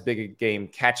not have as big a game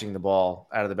catching the ball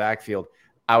out of the backfield.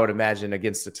 I would imagine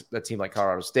against a team like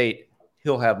Colorado State,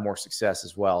 he'll have more success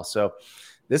as well. So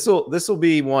this will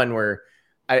be one where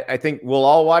I think we'll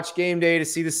all watch game day to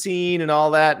see the scene and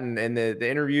all that and the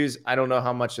interviews. I don't know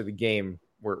how much of the game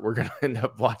we're going to end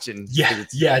up watching.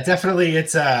 Yeah, definitely.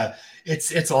 It's a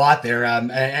lot there.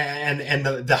 And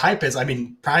the hype is, I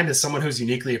mean, Prime is someone who's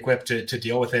uniquely equipped to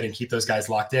deal with it and keep those guys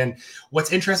locked in.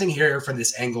 What's interesting here from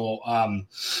this angle,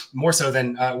 more so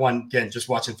than again, just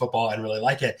watching football and really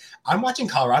like it. I'm watching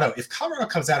Colorado. If Colorado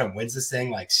comes out and wins this thing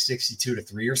like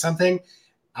 62-3 or something,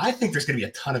 I think there's going to be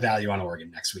a ton of value on Oregon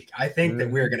next week. I think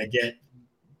that we're going to get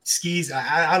skis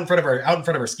out in front of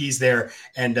our skis there,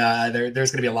 and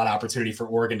there's going to be a lot of opportunity for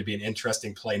Oregon to be an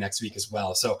interesting play next week as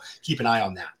well. So keep an eye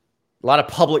on that. A lot of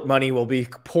public money will be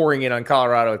pouring in on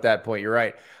Colorado at that point. You're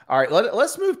right. All right,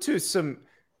 let's move to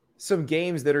some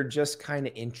games that are just kind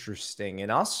of interesting,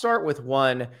 and I'll start with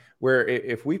one where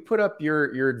if we put up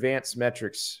your advanced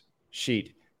metrics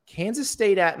sheet, Kansas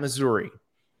State at Missouri,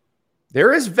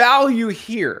 there is value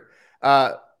here.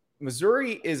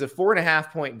 Missouri is a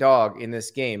 4.5-point dog in this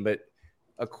game, but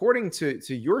according to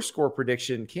your score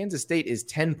prediction, Kansas State is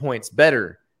 10 points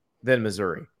better than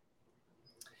Missouri.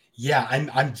 Yeah,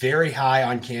 I'm very high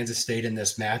on Kansas State in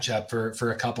this matchup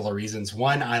for a couple of reasons.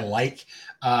 One, I like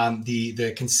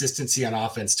the consistency on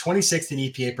offense. 26th in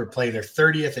EPA per play. They're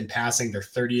 30th in passing. They're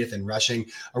 30th in rushing.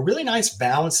 A really nice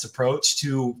balanced approach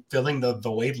to filling the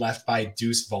void left by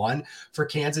Deuce Vaughn for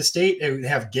Kansas State. They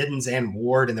have Giddens and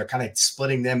Ward, and they're kind of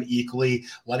splitting them equally,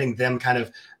 letting them kind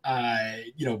of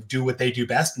do what they do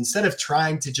best. Instead of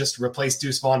trying to just replace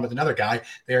Deuce Vaughn with another guy,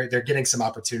 they're getting some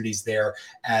opportunities there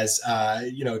as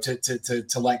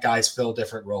to let guys fill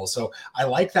different roles. So I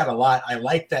like that a lot. I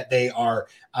like that they are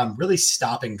really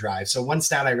stopping drives. So one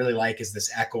stat I really like is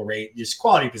this echo rate, this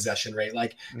quality possession rate.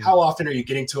 Like how often are you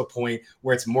getting to a point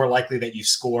where it's more likely that you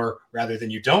score rather than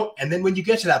you don't? And then when you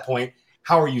get to that point,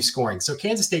 how are you scoring? So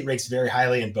Kansas State ranks very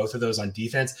highly in both of those on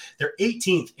defense. They're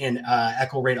 18th in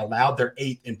echo rate allowed. They're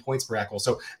 8th in points per echo.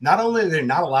 So not only are they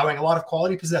not allowing a lot of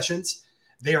quality possessions,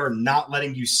 they are not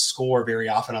letting you score very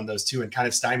often on those two and kind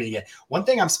of stymieing it. One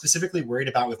thing I'm specifically worried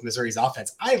about with Missouri's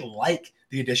offense, I like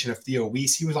the addition of Theo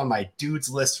Weiss. He was on my dudes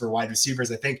list for wide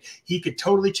receivers. I think he could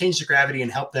totally change the gravity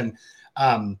and help them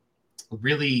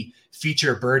really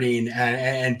feature birding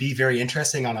and be very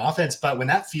interesting on offense. But when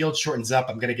that field shortens up,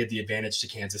 I'm going to give the advantage to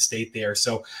Kansas State there.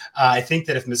 So I think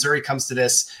that if Missouri comes to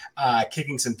this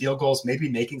kicking some field goals, maybe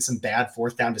making some bad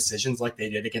fourth down decisions like they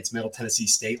did against Middle Tennessee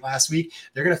State last week,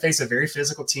 they're going to face a very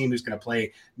physical team who's going to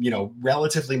play,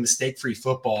 relatively mistake-free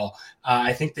football.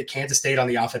 I think that Kansas State on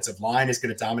the offensive line is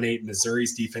going to dominate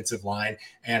Missouri's defensive line,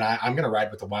 and I'm going to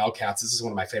ride with the Wildcats. This is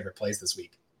one of my favorite plays this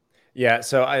week. Yeah,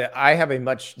 so I have a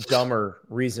much dumber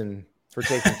reason for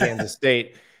taking Kansas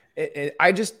State.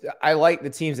 I like the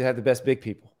teams that have the best big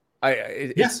people.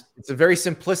 It's a very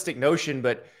simplistic notion,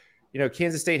 but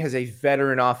Kansas State has a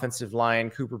veteran offensive line.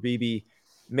 Cooper Beebe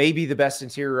may be the best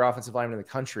interior offensive lineman in the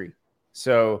country.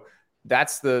 So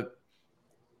that's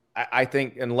I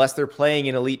think unless they're playing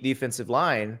an elite defensive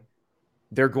line,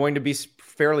 they're going to be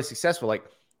fairly successful. Like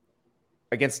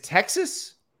against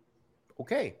Texas,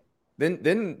 okay.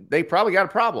 Then they probably got a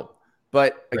problem.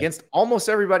 But against almost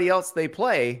everybody else they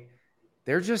play,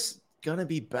 they're just going to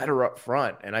be better up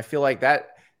front. And I feel like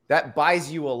that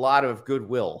buys you a lot of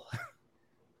goodwill.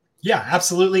 Yeah,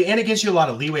 absolutely. And it gives you a lot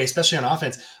of leeway, especially on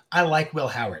offense. I like Will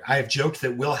Howard. I have joked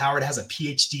that Will Howard has a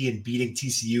PhD in beating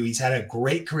TCU. He's had a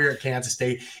great career at Kansas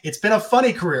State. It's been a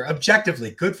funny career,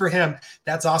 objectively. Good for him.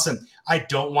 That's awesome. I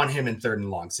don't want him in third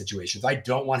and long situations. I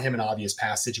don't want him in obvious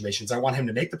pass situations. I want him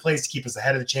to make the plays to keep us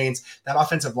ahead of the chains. That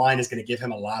offensive line is going to give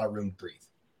him a lot of room to breathe.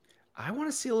 I want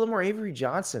to see a little more Avery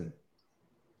Johnson.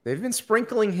 They've been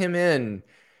sprinkling him in,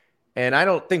 and I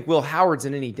don't think Will Howard's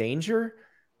in any danger.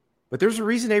 But there's a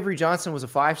reason Avery Johnson was a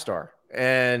 5-star,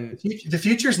 and the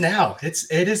future's now. It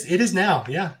is now.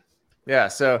 Yeah. Yeah,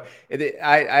 so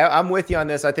I'm with you on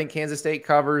this. I think Kansas State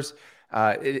covers.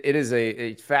 It is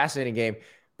a fascinating game,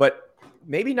 but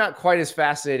maybe not quite as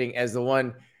fascinating as the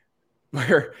one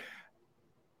where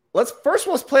let's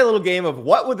play a little game of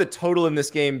what would the total in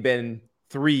this game been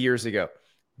 3 years ago.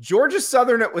 Georgia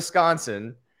Southern at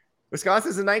Wisconsin.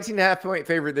 Wisconsin's a 19.5 point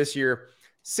favorite this year.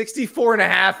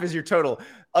 64.5 is your total.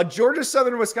 A Georgia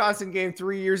Southern Wisconsin game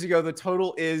 3 years ago, the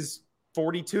total is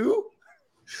 42.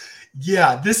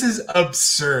 Yeah, this is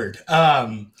absurd.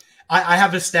 I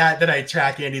have a stat that I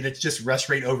track, Andy, that's just rush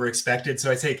rate over expected.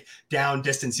 So I take down,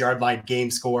 distance, yard line,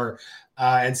 game score,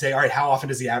 and say, all right, how often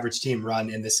does the average team run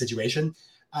in this situation?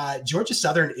 Georgia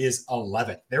Southern is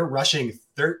 11th. They're rushing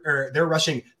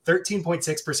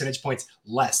 13.6 percentage points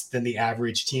less than the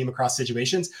average team across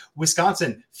situations.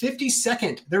 Wisconsin,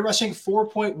 52nd. They're rushing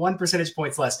 4.1 percentage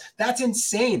points less. That's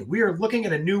insane. We are looking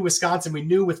at a new Wisconsin. We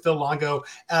knew with Phil Longo,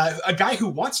 a guy who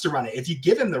wants to run it. If you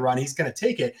give him the run, he's going to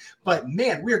take it. But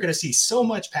man, we are going to see so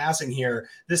much passing here.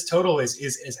 This total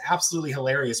is absolutely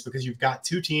hilarious because you've got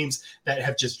two teams that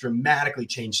have just dramatically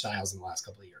changed styles in the last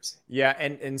couple of years. Yeah,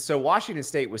 and so Washington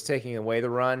State was taking away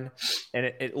the run, and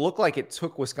it looked like it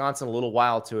took Wisconsin a little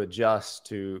while to adjust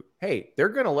to, hey, they're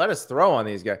going to let us throw on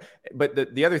these guys.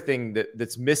 But the other thing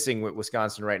that's missing with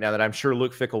Wisconsin right now that I'm sure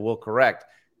Luke Fickell will correct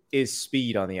is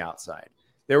speed on the outside.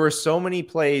 There were so many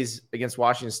plays against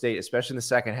Washington State, especially in the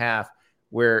second half,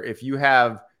 where if you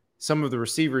have some of the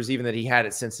receivers even that he had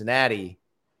at Cincinnati,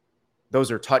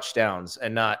 those are touchdowns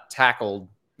and not tackled,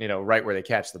 right where they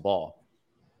catch the ball.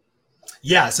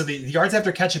 Yeah, so the yards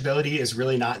after catchability is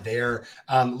really not there.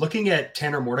 Looking at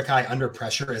Tanner Mordecai under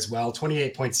pressure as well,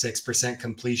 28.6%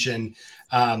 completion.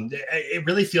 It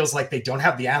really feels like they don't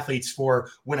have the athletes for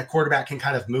when a quarterback can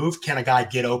kind of move. Can a guy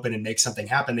get open and make something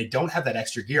happen? They don't have that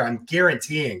extra gear. I'm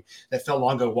guaranteeing that Phil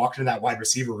Longo walked into that wide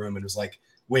receiver room and was like,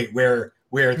 wait, where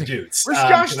are the dudes? Where's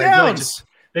Josh Downs?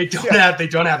 They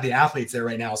don't have the athletes there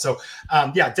right now. So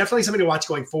definitely something to watch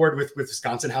going forward with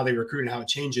Wisconsin, how they recruit and how it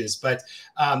changes. But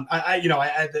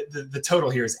the total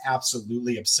here is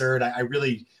absolutely absurd. I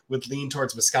really would lean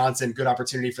towards Wisconsin. Good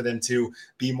opportunity for them to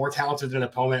be more talented than an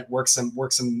opponent, work some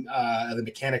of the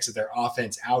mechanics of their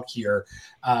offense out here.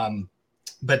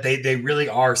 But they really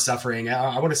are suffering.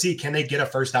 I want to see, can they get a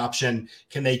first option?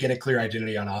 Can they get a clear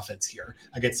identity on offense here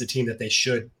against a team that they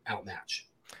should outmatch?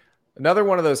 Another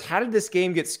one of those, how did this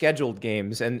game get scheduled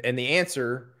games? And the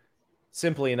answer,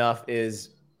 simply enough,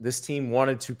 is this team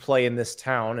wanted to play in this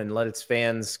town and let its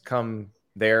fans come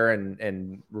there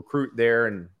and recruit there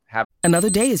and have. Another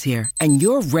day is here, and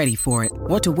you're ready for it.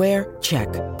 What to wear? Check.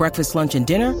 Breakfast, lunch, and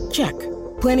dinner? Check.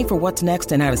 Planning for what's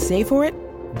next and how to save for it?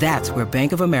 That's where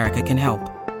Bank of America can help.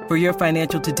 For your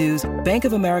financial to-dos, Bank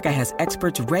of America has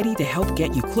experts ready to help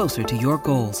get you closer to your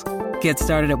goals. Get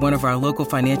started at one of our local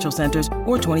financial centers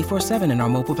or 24/7 in our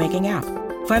mobile banking app.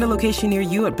 Find a location near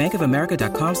you at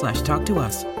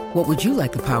bankofamerica.com/talktous. What would you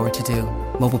like the power to do?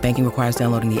 Mobile banking requires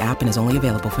downloading the app and is only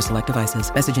available for select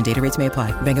devices. Message and data rates may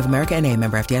apply. Bank of America NA,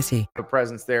 member FDIC. A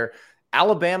presence there.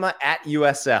 Alabama at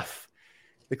USF.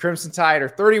 The Crimson Tide are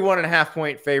 31.5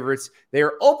 point favorites. They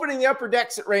are opening the upper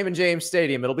decks at Raymond James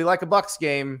Stadium. It'll be like a Bucs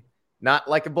game, not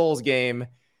like a Bulls game.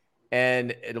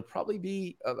 And it'll probably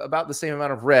be about the same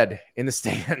amount of red in the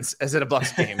stands as at a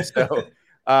Bucs game. So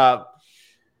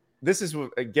this is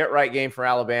a get-right game for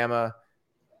Alabama.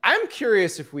 I'm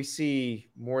curious if we see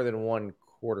more than one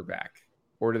quarterback,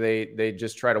 or do they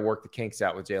just try to work the kinks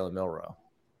out with Jalen Milroe?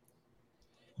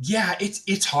 Yeah,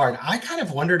 it's hard. I kind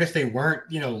of wondered if they weren't,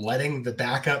 letting the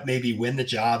backup maybe win the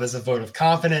job as a vote of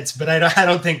confidence, but I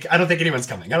don't think anyone's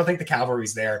coming. I don't think the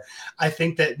cavalry's there. I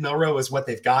think that Milroe is what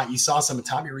they've got. You saw some of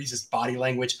Tommy Rees's body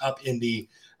language up in the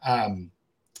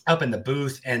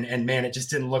booth, and man, it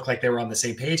just didn't look like they were on the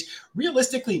same page.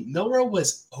 Realistically, Milroe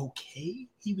was okay.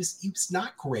 He was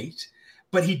not great.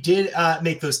 But he did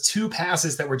make those two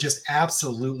passes that were just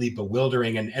absolutely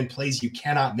bewildering and plays you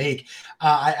cannot make.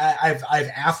 I've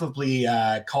affably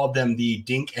called them the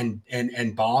dink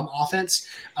and bomb offense.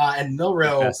 And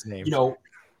Milroe,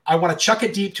 I want to chuck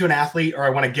it deep to an athlete, or I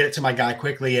want to get it to my guy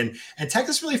quickly. And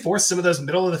Texas really forced some of those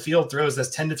middle of the field throws, those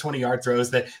 10 to 20 yard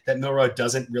throws that Milroe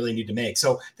doesn't really need to make.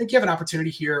 So I think you have an opportunity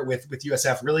here with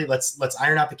USF. Really, let's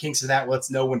iron out the kinks of that.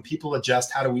 Let's know when people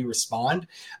adjust, how do we respond?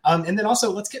 And then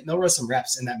also let's get Milroe some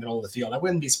reps in that middle of the field. I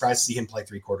wouldn't be surprised to see him play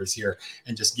 3 quarters here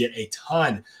and just get a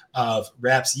ton of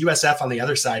reps. USF on the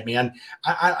other side, man,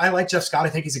 I like Jeff Scott.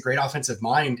 I think he's a great offensive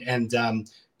mind, and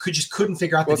couldn't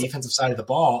figure out the defensive side of the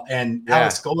ball. And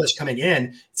Alex Golesh coming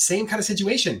in, same kind of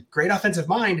situation. Great offensive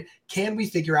mind. Can we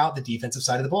figure out the defensive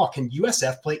side of the ball? Can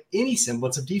USF play any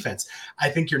semblance of defense? I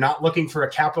think you're not looking for a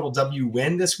capital W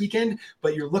win this weekend,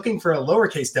 but you're looking for a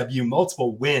lowercase w,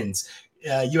 multiple wins.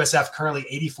 USF currently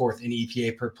 84th in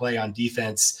EPA per play on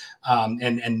defense,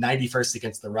 and 91st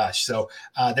against the rush. So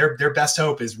their best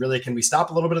hope is really, can we stop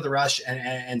a little bit of the rush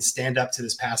and stand up to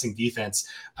this passing defense?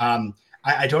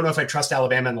 I don't know if I trust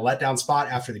Alabama in the letdown spot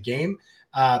after the game,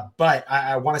 but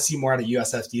I want to see more out of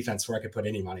USF defense where I could put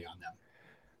any money on them.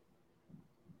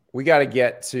 We got to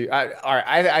get to all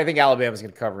right. I think Alabama's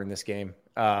going to cover in this game.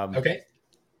 Okay.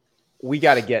 We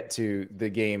got to get to the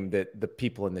game that the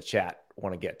people in the chat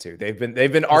want to get to. They've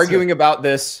been arguing about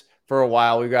this for a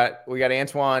while. We got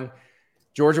Antoine.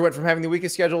 Georgia went from having the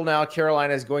weakest schedule. Now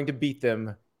Carolina is going to beat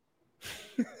them.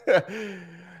 And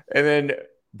then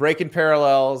breaking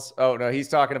parallels. Oh no, he's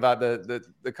talking about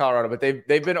the Colorado, but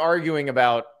they've been arguing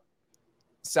about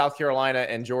South Carolina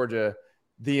and Georgia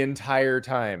the entire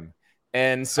time.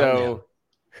 And so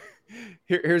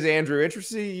here's Andrew.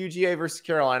 Interested in UGA versus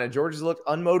Carolina. Georgia's looked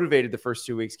unmotivated the first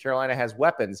 2 weeks. Carolina has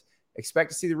weapons.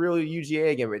 Expect to see the real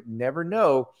UGA again, but never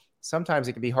know. Sometimes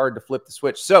it can be hard to flip the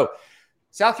switch. So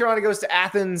South Carolina goes to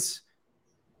Athens.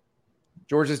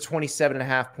 Georgia's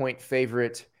 27.5-point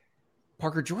favorite.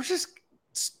 Parker, Georgia's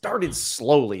started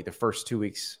slowly the first 2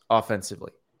 weeks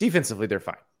offensively. Defensively, they're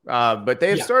fine. But they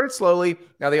have started slowly.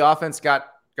 Now the offense got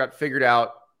figured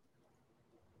out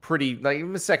pretty like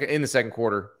in the second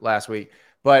quarter last week.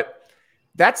 But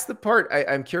that's the part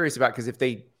I'm curious about, because if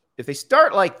they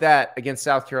start like that against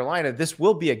South Carolina, this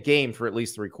will be a game for at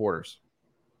least 3 quarters.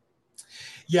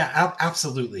 Yeah,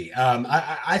 absolutely.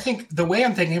 I think the way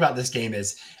I'm thinking about this game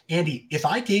is, Andy, if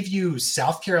I gave you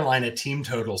South Carolina team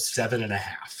total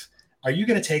 7.5, are you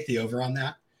going to take the over on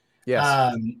that?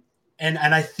 Yes. And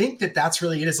I think that's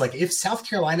really it. Is like, if South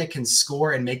Carolina can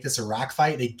score and make this a rock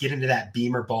fight, they get into that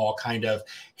Beamer ball kind of,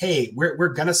 hey, we're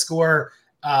going to score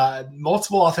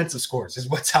multiple offensive scores is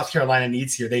what South Carolina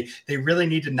needs here. They really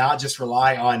need to not just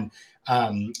rely on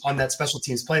that special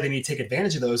teams play. They need to take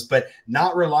advantage of those, but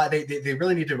not rely. They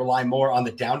really need to rely more on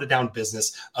the down-to-down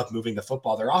business of moving the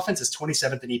football. Their offense is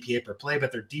 27th in EPA per play,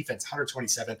 but their defense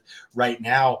 127th right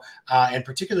now. And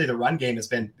particularly the run game has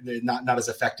been not as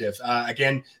effective.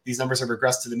 Again, these numbers have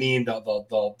regressed to the mean.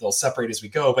 They'll separate as we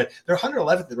go, but they're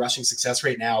 111th in rushing success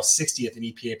rate now, 60th in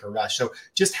EPA per rush. So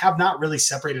just have not really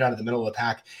separated out of the middle of the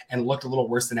pack and looked a little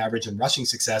worse than average in rushing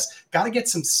success. Got to get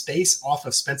some space off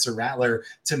of Spencer Rattler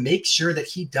to make sure that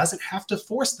he doesn't have to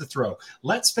force the throw.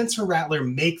 Let Spencer Rattler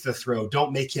make the throw.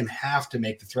 Don't make him have to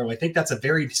make the throw. I think that's a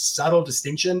very subtle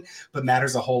distinction, but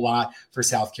matters a whole lot for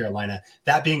South Carolina.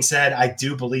 That being said, I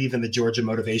do believe in the Georgia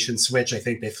motivation switch. I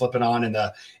think they flip it on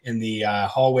in the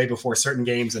hallway before certain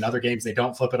games, and other games they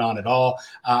don't flip it on at all.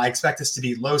 I expect this to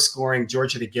be low scoring,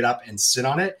 Georgia to get up and sit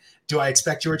on it. Do I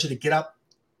expect Georgia to get up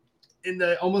in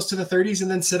the almost to the 30s and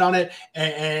then sit on it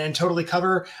and totally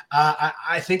cover?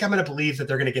 I think I'm going to believe that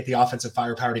they're going to get the offensive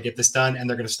firepower to get this done, and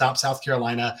they're going to stop South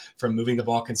Carolina from moving the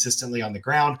ball consistently on the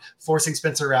ground, forcing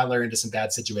Spencer Rattler into some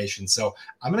bad situations. So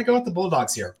I'm going to go with the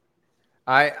Bulldogs here.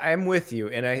 I'm with you,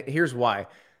 and here's why.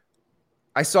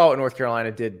 I saw what North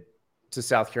Carolina did to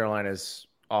South Carolina's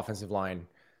offensive line.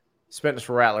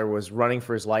 Spencer Rattler was running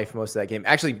for his life most of that game.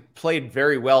 Actually played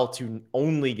very well to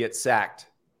only get sacked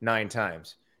 9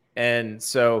 times. And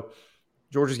so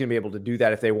Georgia's going to be able to do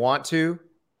that if they want to.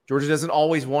 Georgia doesn't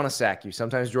always want to sack you.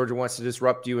 Sometimes Georgia wants to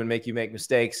disrupt you and make you make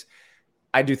mistakes.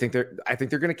 I think they're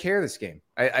going to carry this game.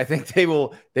 I think they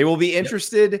will be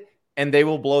interested, and they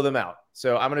will blow them out.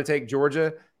 So I'm going to take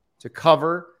Georgia to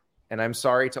cover, and I'm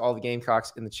sorry to all the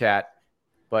Gamecocks in the chat,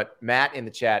 but Matt in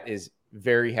the chat is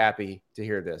very happy to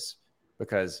hear this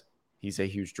because he's a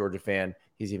huge Georgia fan.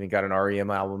 He's even got an REM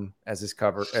album as his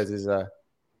cover, as his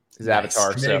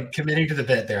avatar. Committing to the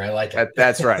bit there. I like it.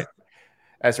 That's right.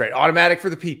 That's right. Automatic for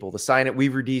the people. The sign at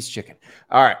Weaver D's Chicken.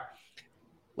 All right.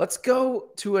 Let's go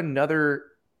to another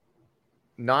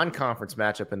non-conference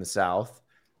matchup in the South.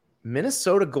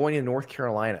 Minnesota going to North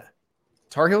Carolina.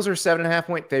 Tar Heels are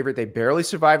 7.5-point favorite. They barely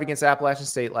survived against Appalachian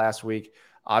State last week.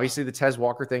 Obviously, the Tez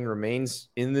Walker thing remains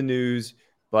in the news,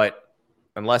 but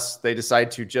unless they decide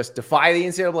to just defy the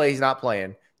NCAA, he's not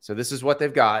playing. So this is what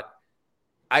they've got.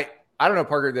 I don't know,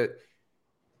 Parker, that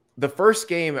the first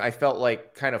game I felt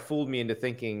like kind of fooled me into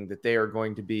thinking that they are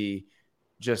going to be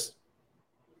just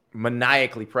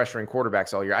maniacally pressuring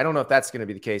quarterbacks all year. I don't know if that's going to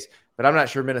be the case, but I'm not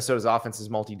sure Minnesota's offense is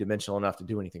multidimensional enough to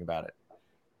do anything about it.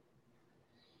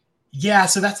 Yeah,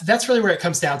 so that's really where it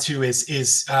comes down to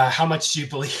is how much do you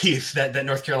believe that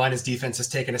North Carolina's defense has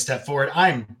taken a step forward.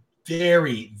 I'm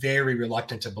very, very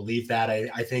reluctant to believe that.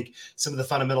 I think some of the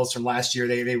fundamentals from last year,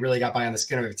 they really got by on the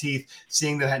skin of their teeth.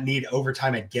 Seeing that need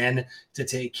overtime again to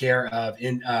take care of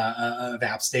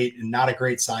App State, not a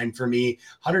great sign for me.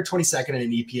 122nd in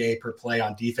an EPA per play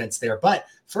on defense there, but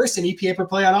first in EPA per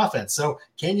play on offense. So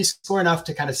can you score enough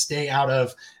to kind of stay out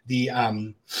of the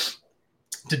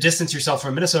to distance yourself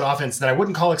from a Minnesota offense that I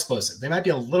wouldn't call explosive? They might be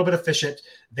a little bit efficient.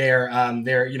 They're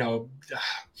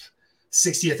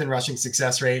 60th in rushing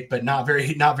success rate, but not very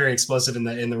explosive in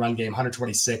the run game,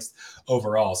 126th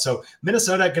overall. So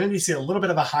Minnesota going to see a little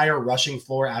bit of a higher rushing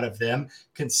floor out of them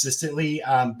consistently.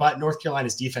 But North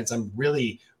Carolina's defense, I'm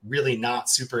really not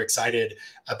super excited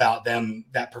about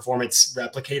that performance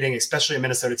replicating, especially a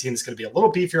Minnesota team that's going to be a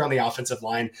little beefier on the offensive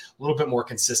line, a little bit more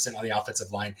consistent on the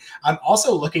offensive line. I'm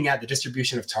also looking at the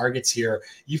distribution of targets here.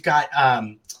 You've got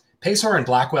Pacehor and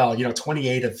Blackwell,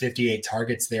 28 of 58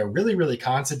 targets there, really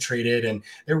concentrated. And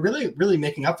they're really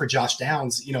making up for Josh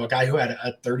Downs, a guy who had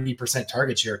a 30%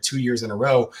 target share 2 years in a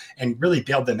row and really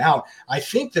bailed them out. I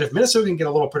think that if Minnesota can get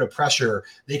a little bit of pressure,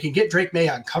 they can get Drake May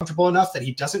uncomfortable enough that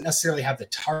he doesn't necessarily have the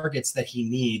targets that he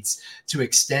needs to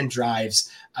extend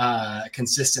drives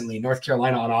consistently. North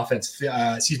Carolina on offense,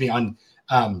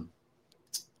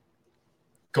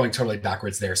 going totally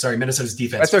backwards there. Sorry, Minnesota's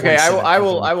defense. That's okay. I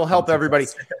will help everybody.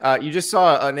 You just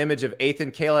saw an image of Ethan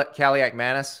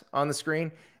Kaliak-Manis on the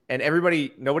screen, and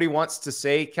nobody wants to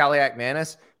say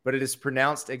Kaliak-Manis, but it is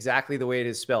pronounced exactly the way it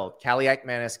is spelled.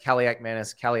 Kaliak-Manis,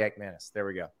 Kaliak-Manis, Kaliak-Manis. There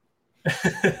we go.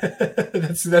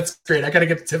 That's great. I gotta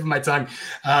get the tip of my tongue.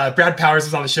 Brad Powers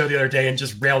was on the show the other day and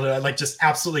just railed it, just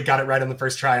absolutely got it right on the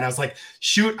first try. And I was like,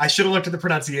 shoot, I should have looked at the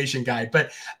pronunciation guide.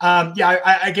 But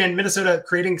again, Minnesota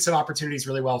creating some opportunities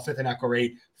really well, 5th in echo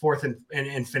rate, 4th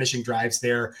in finishing drives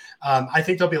there. I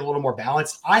think they'll be a little more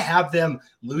balanced. I have them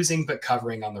losing but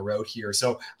covering on the road here.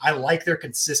 So I like their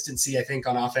consistency, I think,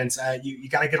 on offense. You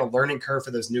got to get a learning curve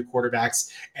for those new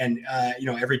quarterbacks and,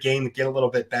 every game get a little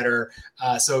bit better.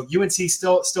 So UNC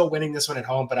still winning this one at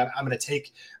home, but I'm going to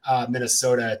take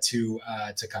Minnesota to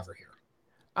cover here.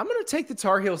 I'm going to take the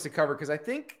Tar Heels to cover because I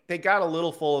think they got a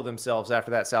little full of themselves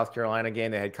after that South Carolina game.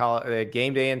 They had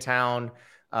game day in town,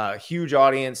 huge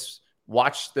audience.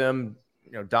 Watched them,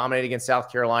 dominate against South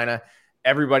Carolina.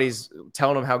 Everybody's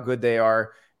telling them how good they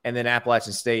are. And then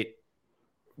Appalachian State,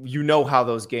 how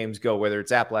those games go, whether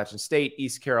it's Appalachian State,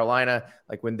 East Carolina,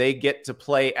 like when they get to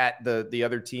play at the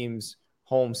other team's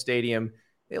home stadium,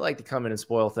 they like to come in and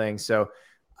spoil things. So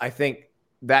I think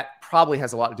that probably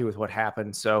has a lot to do with what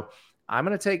happened. So I'm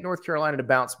going to take North Carolina to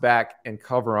bounce back and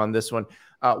cover on this one.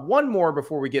 One more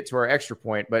before we get to our extra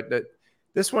point, but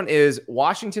this one is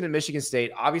Washington and Michigan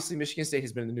State. Obviously, Michigan State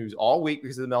has been in the news all week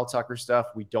because of the Mel Tucker stuff.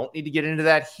 We don't need to get into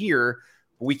that here,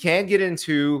 but we can get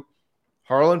into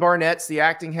Harlan Barnett's the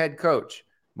acting head coach.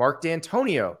 Mark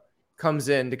D'Antonio comes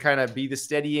in to kind of be the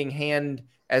steadying hand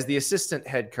as the assistant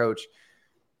head coach.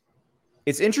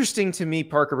 It's interesting to me,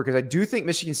 Parker, because I do think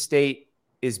Michigan State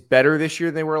is better this year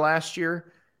than they were last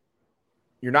year.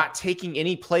 You're not taking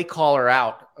any play caller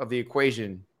out of the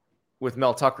equation with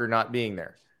Mel Tucker not being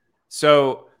there.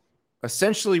 So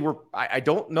essentially, I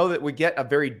don't know that we get a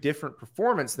very different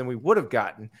performance than we would have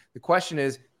gotten. The question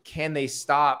is, can they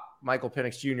stop Michael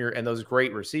Penix Jr. and those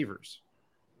great receivers?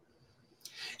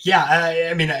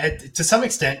 Yeah, to some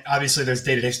extent, obviously there's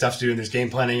day-to-day stuff to do and there's game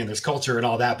planning and there's culture and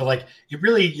all that. But if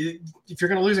you're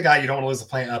going to lose a guy, you don't want to lose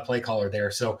a play caller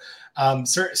there. So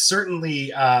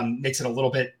certainly makes it a little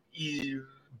bit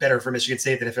better for Michigan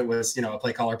State than if it was, a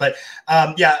play caller. But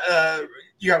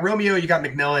you got Romeo, you got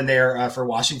McMillan there for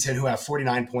Washington, who have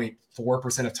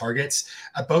 49.4% of targets.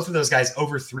 Both of those guys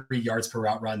over 3 yards per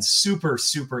route run. Super,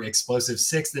 super explosive.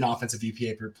 6th in offensive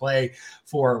EPA per play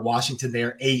for Washington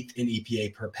there, 8th in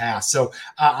EPA per pass. So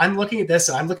I'm looking at this,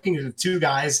 and I'm looking at the two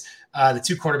guys, the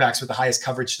two quarterbacks with the highest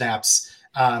coverage snaps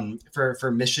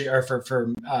for Michigan or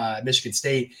for Michigan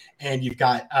State, and you've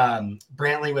got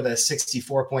Brantley with a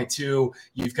 64.2.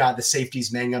 You've got the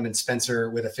safeties Mangum and Spencer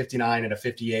with a 59 and a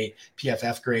 58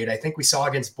 PFF grade. I think we saw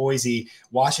against Boise,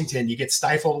 Washington, you get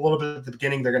stifled a little bit at the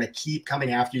beginning. They're going to keep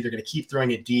coming after you. They're going to keep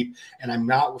throwing it deep, and I'm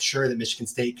not sure that Michigan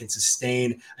State can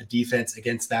sustain a defense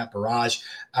against that barrage.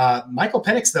 Michael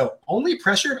Penix, though, only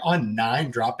pressured on 9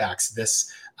 dropbacks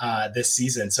this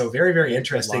season, so very, very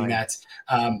interesting that.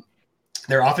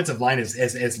 Their offensive line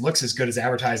is looks as good as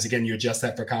advertised. Again, you adjust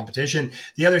that for competition.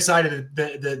 The other side of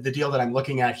the deal that I'm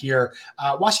looking at here,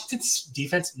 Washington's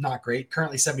defense, not great.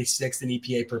 Currently 76th in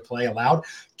EPA per play allowed.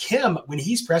 Kim, when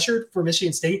he's pressured for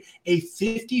Michigan State, a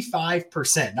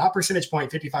 55%, not percentage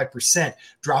point, 55%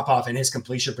 drop off in his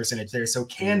completion percentage there. So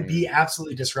can be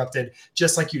absolutely disrupted,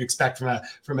 just like you'd expect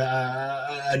from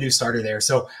a new starter there.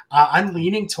 So I'm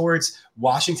leaning towards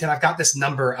Washington. I've got this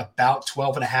number about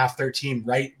 12.5, 13,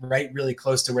 right really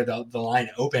close to where the line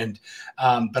opened.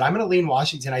 But I'm going to lean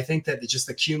Washington. I think that just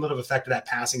the cumulative effect of that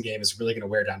passing game is really going to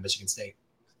wear down Michigan State.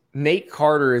 Nate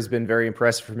Carter has been very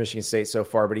impressive for Michigan State so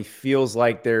far, but he feels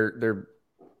like they're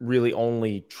really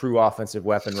only true offensive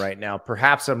weapon right now.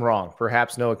 Perhaps I'm wrong.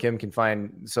 Perhaps Noah Kim can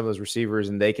find some of those receivers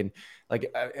and they can,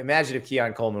 like, imagine if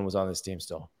Keon Coleman was on this team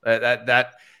still.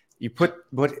 That you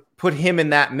put him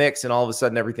in that mix and all of a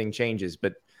sudden everything changes.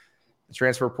 But the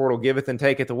transfer portal giveth and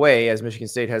taketh away, as Michigan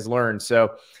State has learned.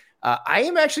 So I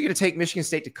am actually going to take Michigan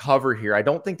State to cover here. I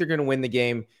don't think they're going to win the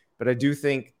game, but I do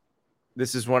think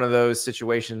this is one of those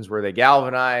situations where they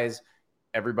galvanize,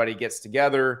 everybody gets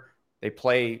together, they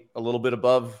play a little bit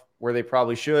above where they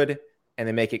probably should, and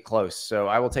they make it close. So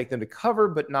I will take them to cover,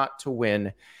 but not to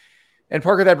win. And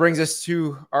Parker, that brings us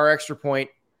to our extra point,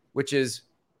 which is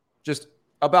just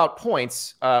about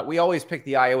points. We always pick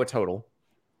the Iowa total.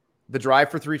 The drive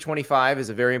for 325 is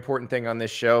a very important thing on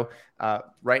this show.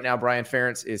 Right now, Brian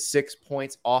Ferentz is 6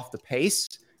 points off the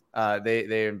pace.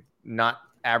 They've not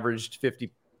averaged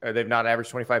 50. They've not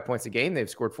averaged 25 points a game. They've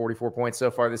scored 44 points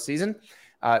so far this season.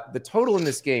 The total in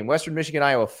this game, Western Michigan,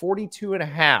 Iowa,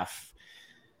 42.5.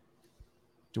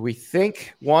 Do we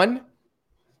think, one,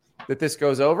 that this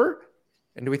goes over?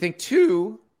 And do we think,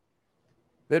 two,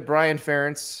 that Brian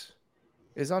Ferentz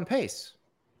is on pace?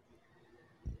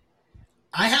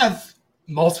 I have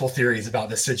multiple theories about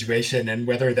this situation and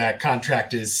whether that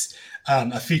contract is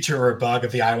a feature or a bug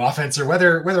of the Iowa offense, or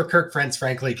whether Kirk Ferentz,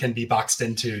 frankly, can be boxed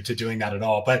into doing that at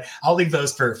all. But I'll leave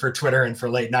those for Twitter and for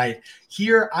late night.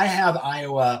 Here, I have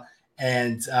Iowa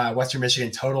and Western Michigan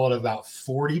total at about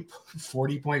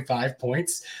 40.5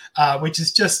 points, which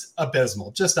is just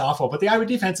abysmal, just awful. But the Iowa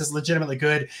defense is legitimately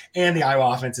good, and the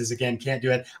Iowa offense is, again, can't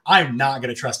do it. I'm not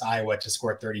going to trust Iowa to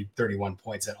score 31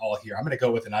 points at all here. I'm going to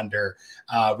go with an under,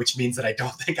 which means that I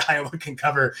don't think Iowa can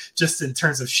cover just in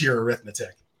terms of sheer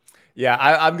arithmetic. Yeah,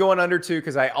 I'm going under too,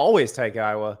 because I always take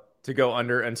Iowa to go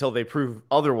under until they prove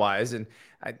otherwise. And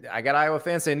I got Iowa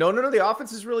fans saying, no, the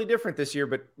offense is really different this year.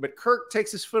 But Kirk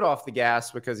takes his foot off the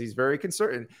gas because he's very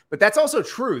concerned. But that's also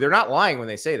true. They're not lying when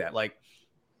they say that. Like,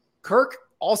 Kirk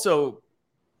also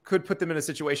could put them in a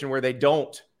situation where they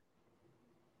don't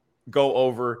go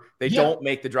over. They don't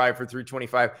make the drive for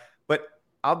 325. But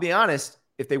I'll be honest,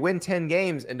 if they win 10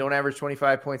 games and don't average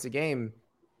 25 points a game,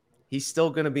 he's still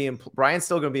going to be Brian's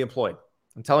still going to be employed.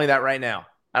 I'm telling you that right now.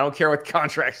 I don't care what the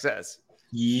contract says.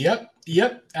 Yep.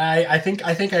 I think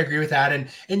I agree with that.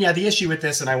 And yeah, the issue with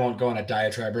this, and I won't go on a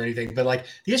diatribe or anything, but like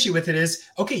the issue with it is,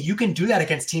 okay, you can do that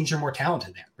against teams you're more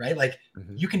talented than, right? Like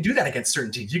you can do that against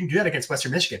certain teams. You can do that against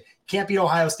Western Michigan. Can't beat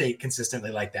Ohio State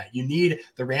consistently like that. You need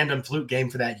the random fluke game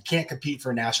for that. You can't compete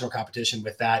for national competition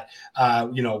with that,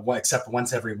 except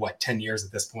once every 10 years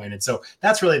at this point. And so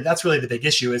that's really the big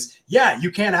issue is, yeah,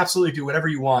 you can absolutely do whatever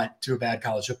you want to a bad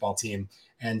college football team.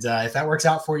 And if that works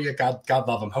out for you, God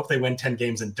love them. Hope they win 10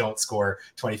 games and don't score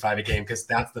 25 a game, because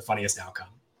that's the funniest outcome.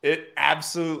 It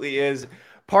absolutely is.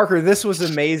 Parker, this was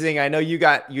amazing. I know you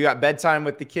got bedtime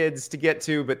with the kids to get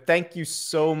to, but thank you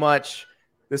so much.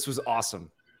 This was awesome.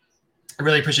 I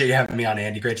really appreciate you having me on,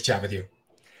 Andy. Great to chat with you.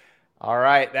 All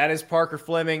right. That is Parker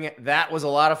Fleming. That was a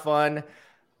lot of fun.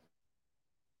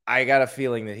 I got a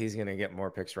feeling that he's going to get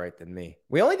more picks right than me.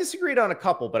 We only disagreed on a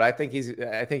couple, but I think he's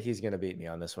going to beat me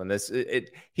on this one.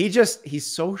 He's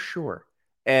so sure.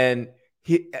 And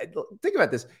think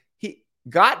about this. He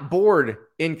got bored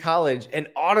in college and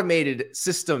automated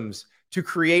systems to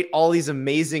create all these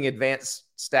amazing advanced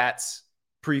stats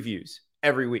previews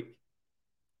every week.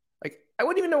 Like, I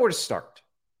wouldn't even know where to start.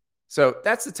 So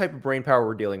that's the type of brain power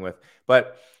we're dealing with.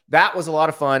 But that was a lot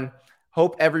of fun.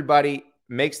 Hope everybody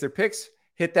makes their picks.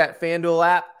 Hit that FanDuel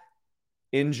app.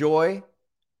 Enjoy.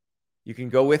 You can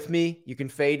go with me. You can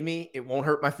fade me. It won't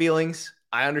hurt my feelings.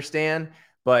 I understand,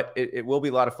 but it will be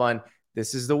a lot of fun.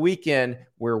 This is the weekend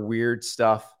where weird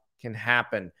stuff can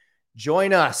happen.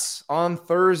 Join us on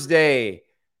Thursday.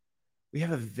 We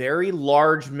have a very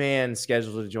large man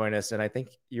scheduled to join us, and I think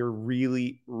you're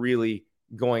really, really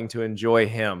going to enjoy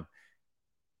him.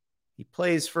 He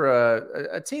plays for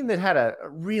a team that had a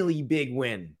really big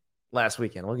win last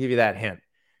weekend. We'll give you that hint.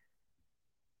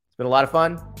 It's been a lot of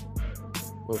fun.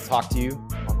 We'll talk to you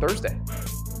on Thursday.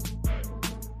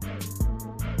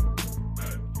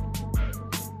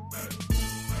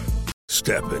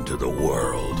 Step into the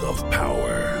world of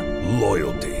power,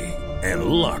 loyalty, and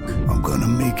luck. I'm gonna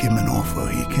make him an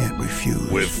offer he can't refuse.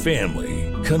 With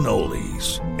family,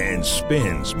 cannolis, and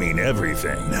spins mean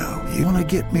everything. Now, you wanna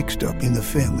get mixed up in the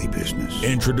family business.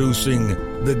 Introducing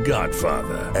The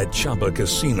Godfather at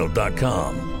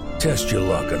ChumbaCasino.com. Test your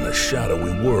luck in the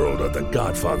shadowy world of The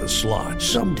Godfather slot.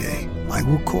 Someday, I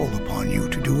will call upon you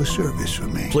to do a service for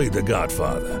me. Play The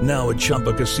Godfather now at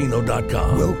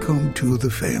ChumbaCasino.com. Welcome to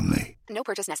the family. No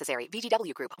purchase necessary.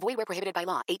 VGW Group. Void where prohibited by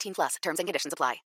law. 18+. Terms and conditions apply.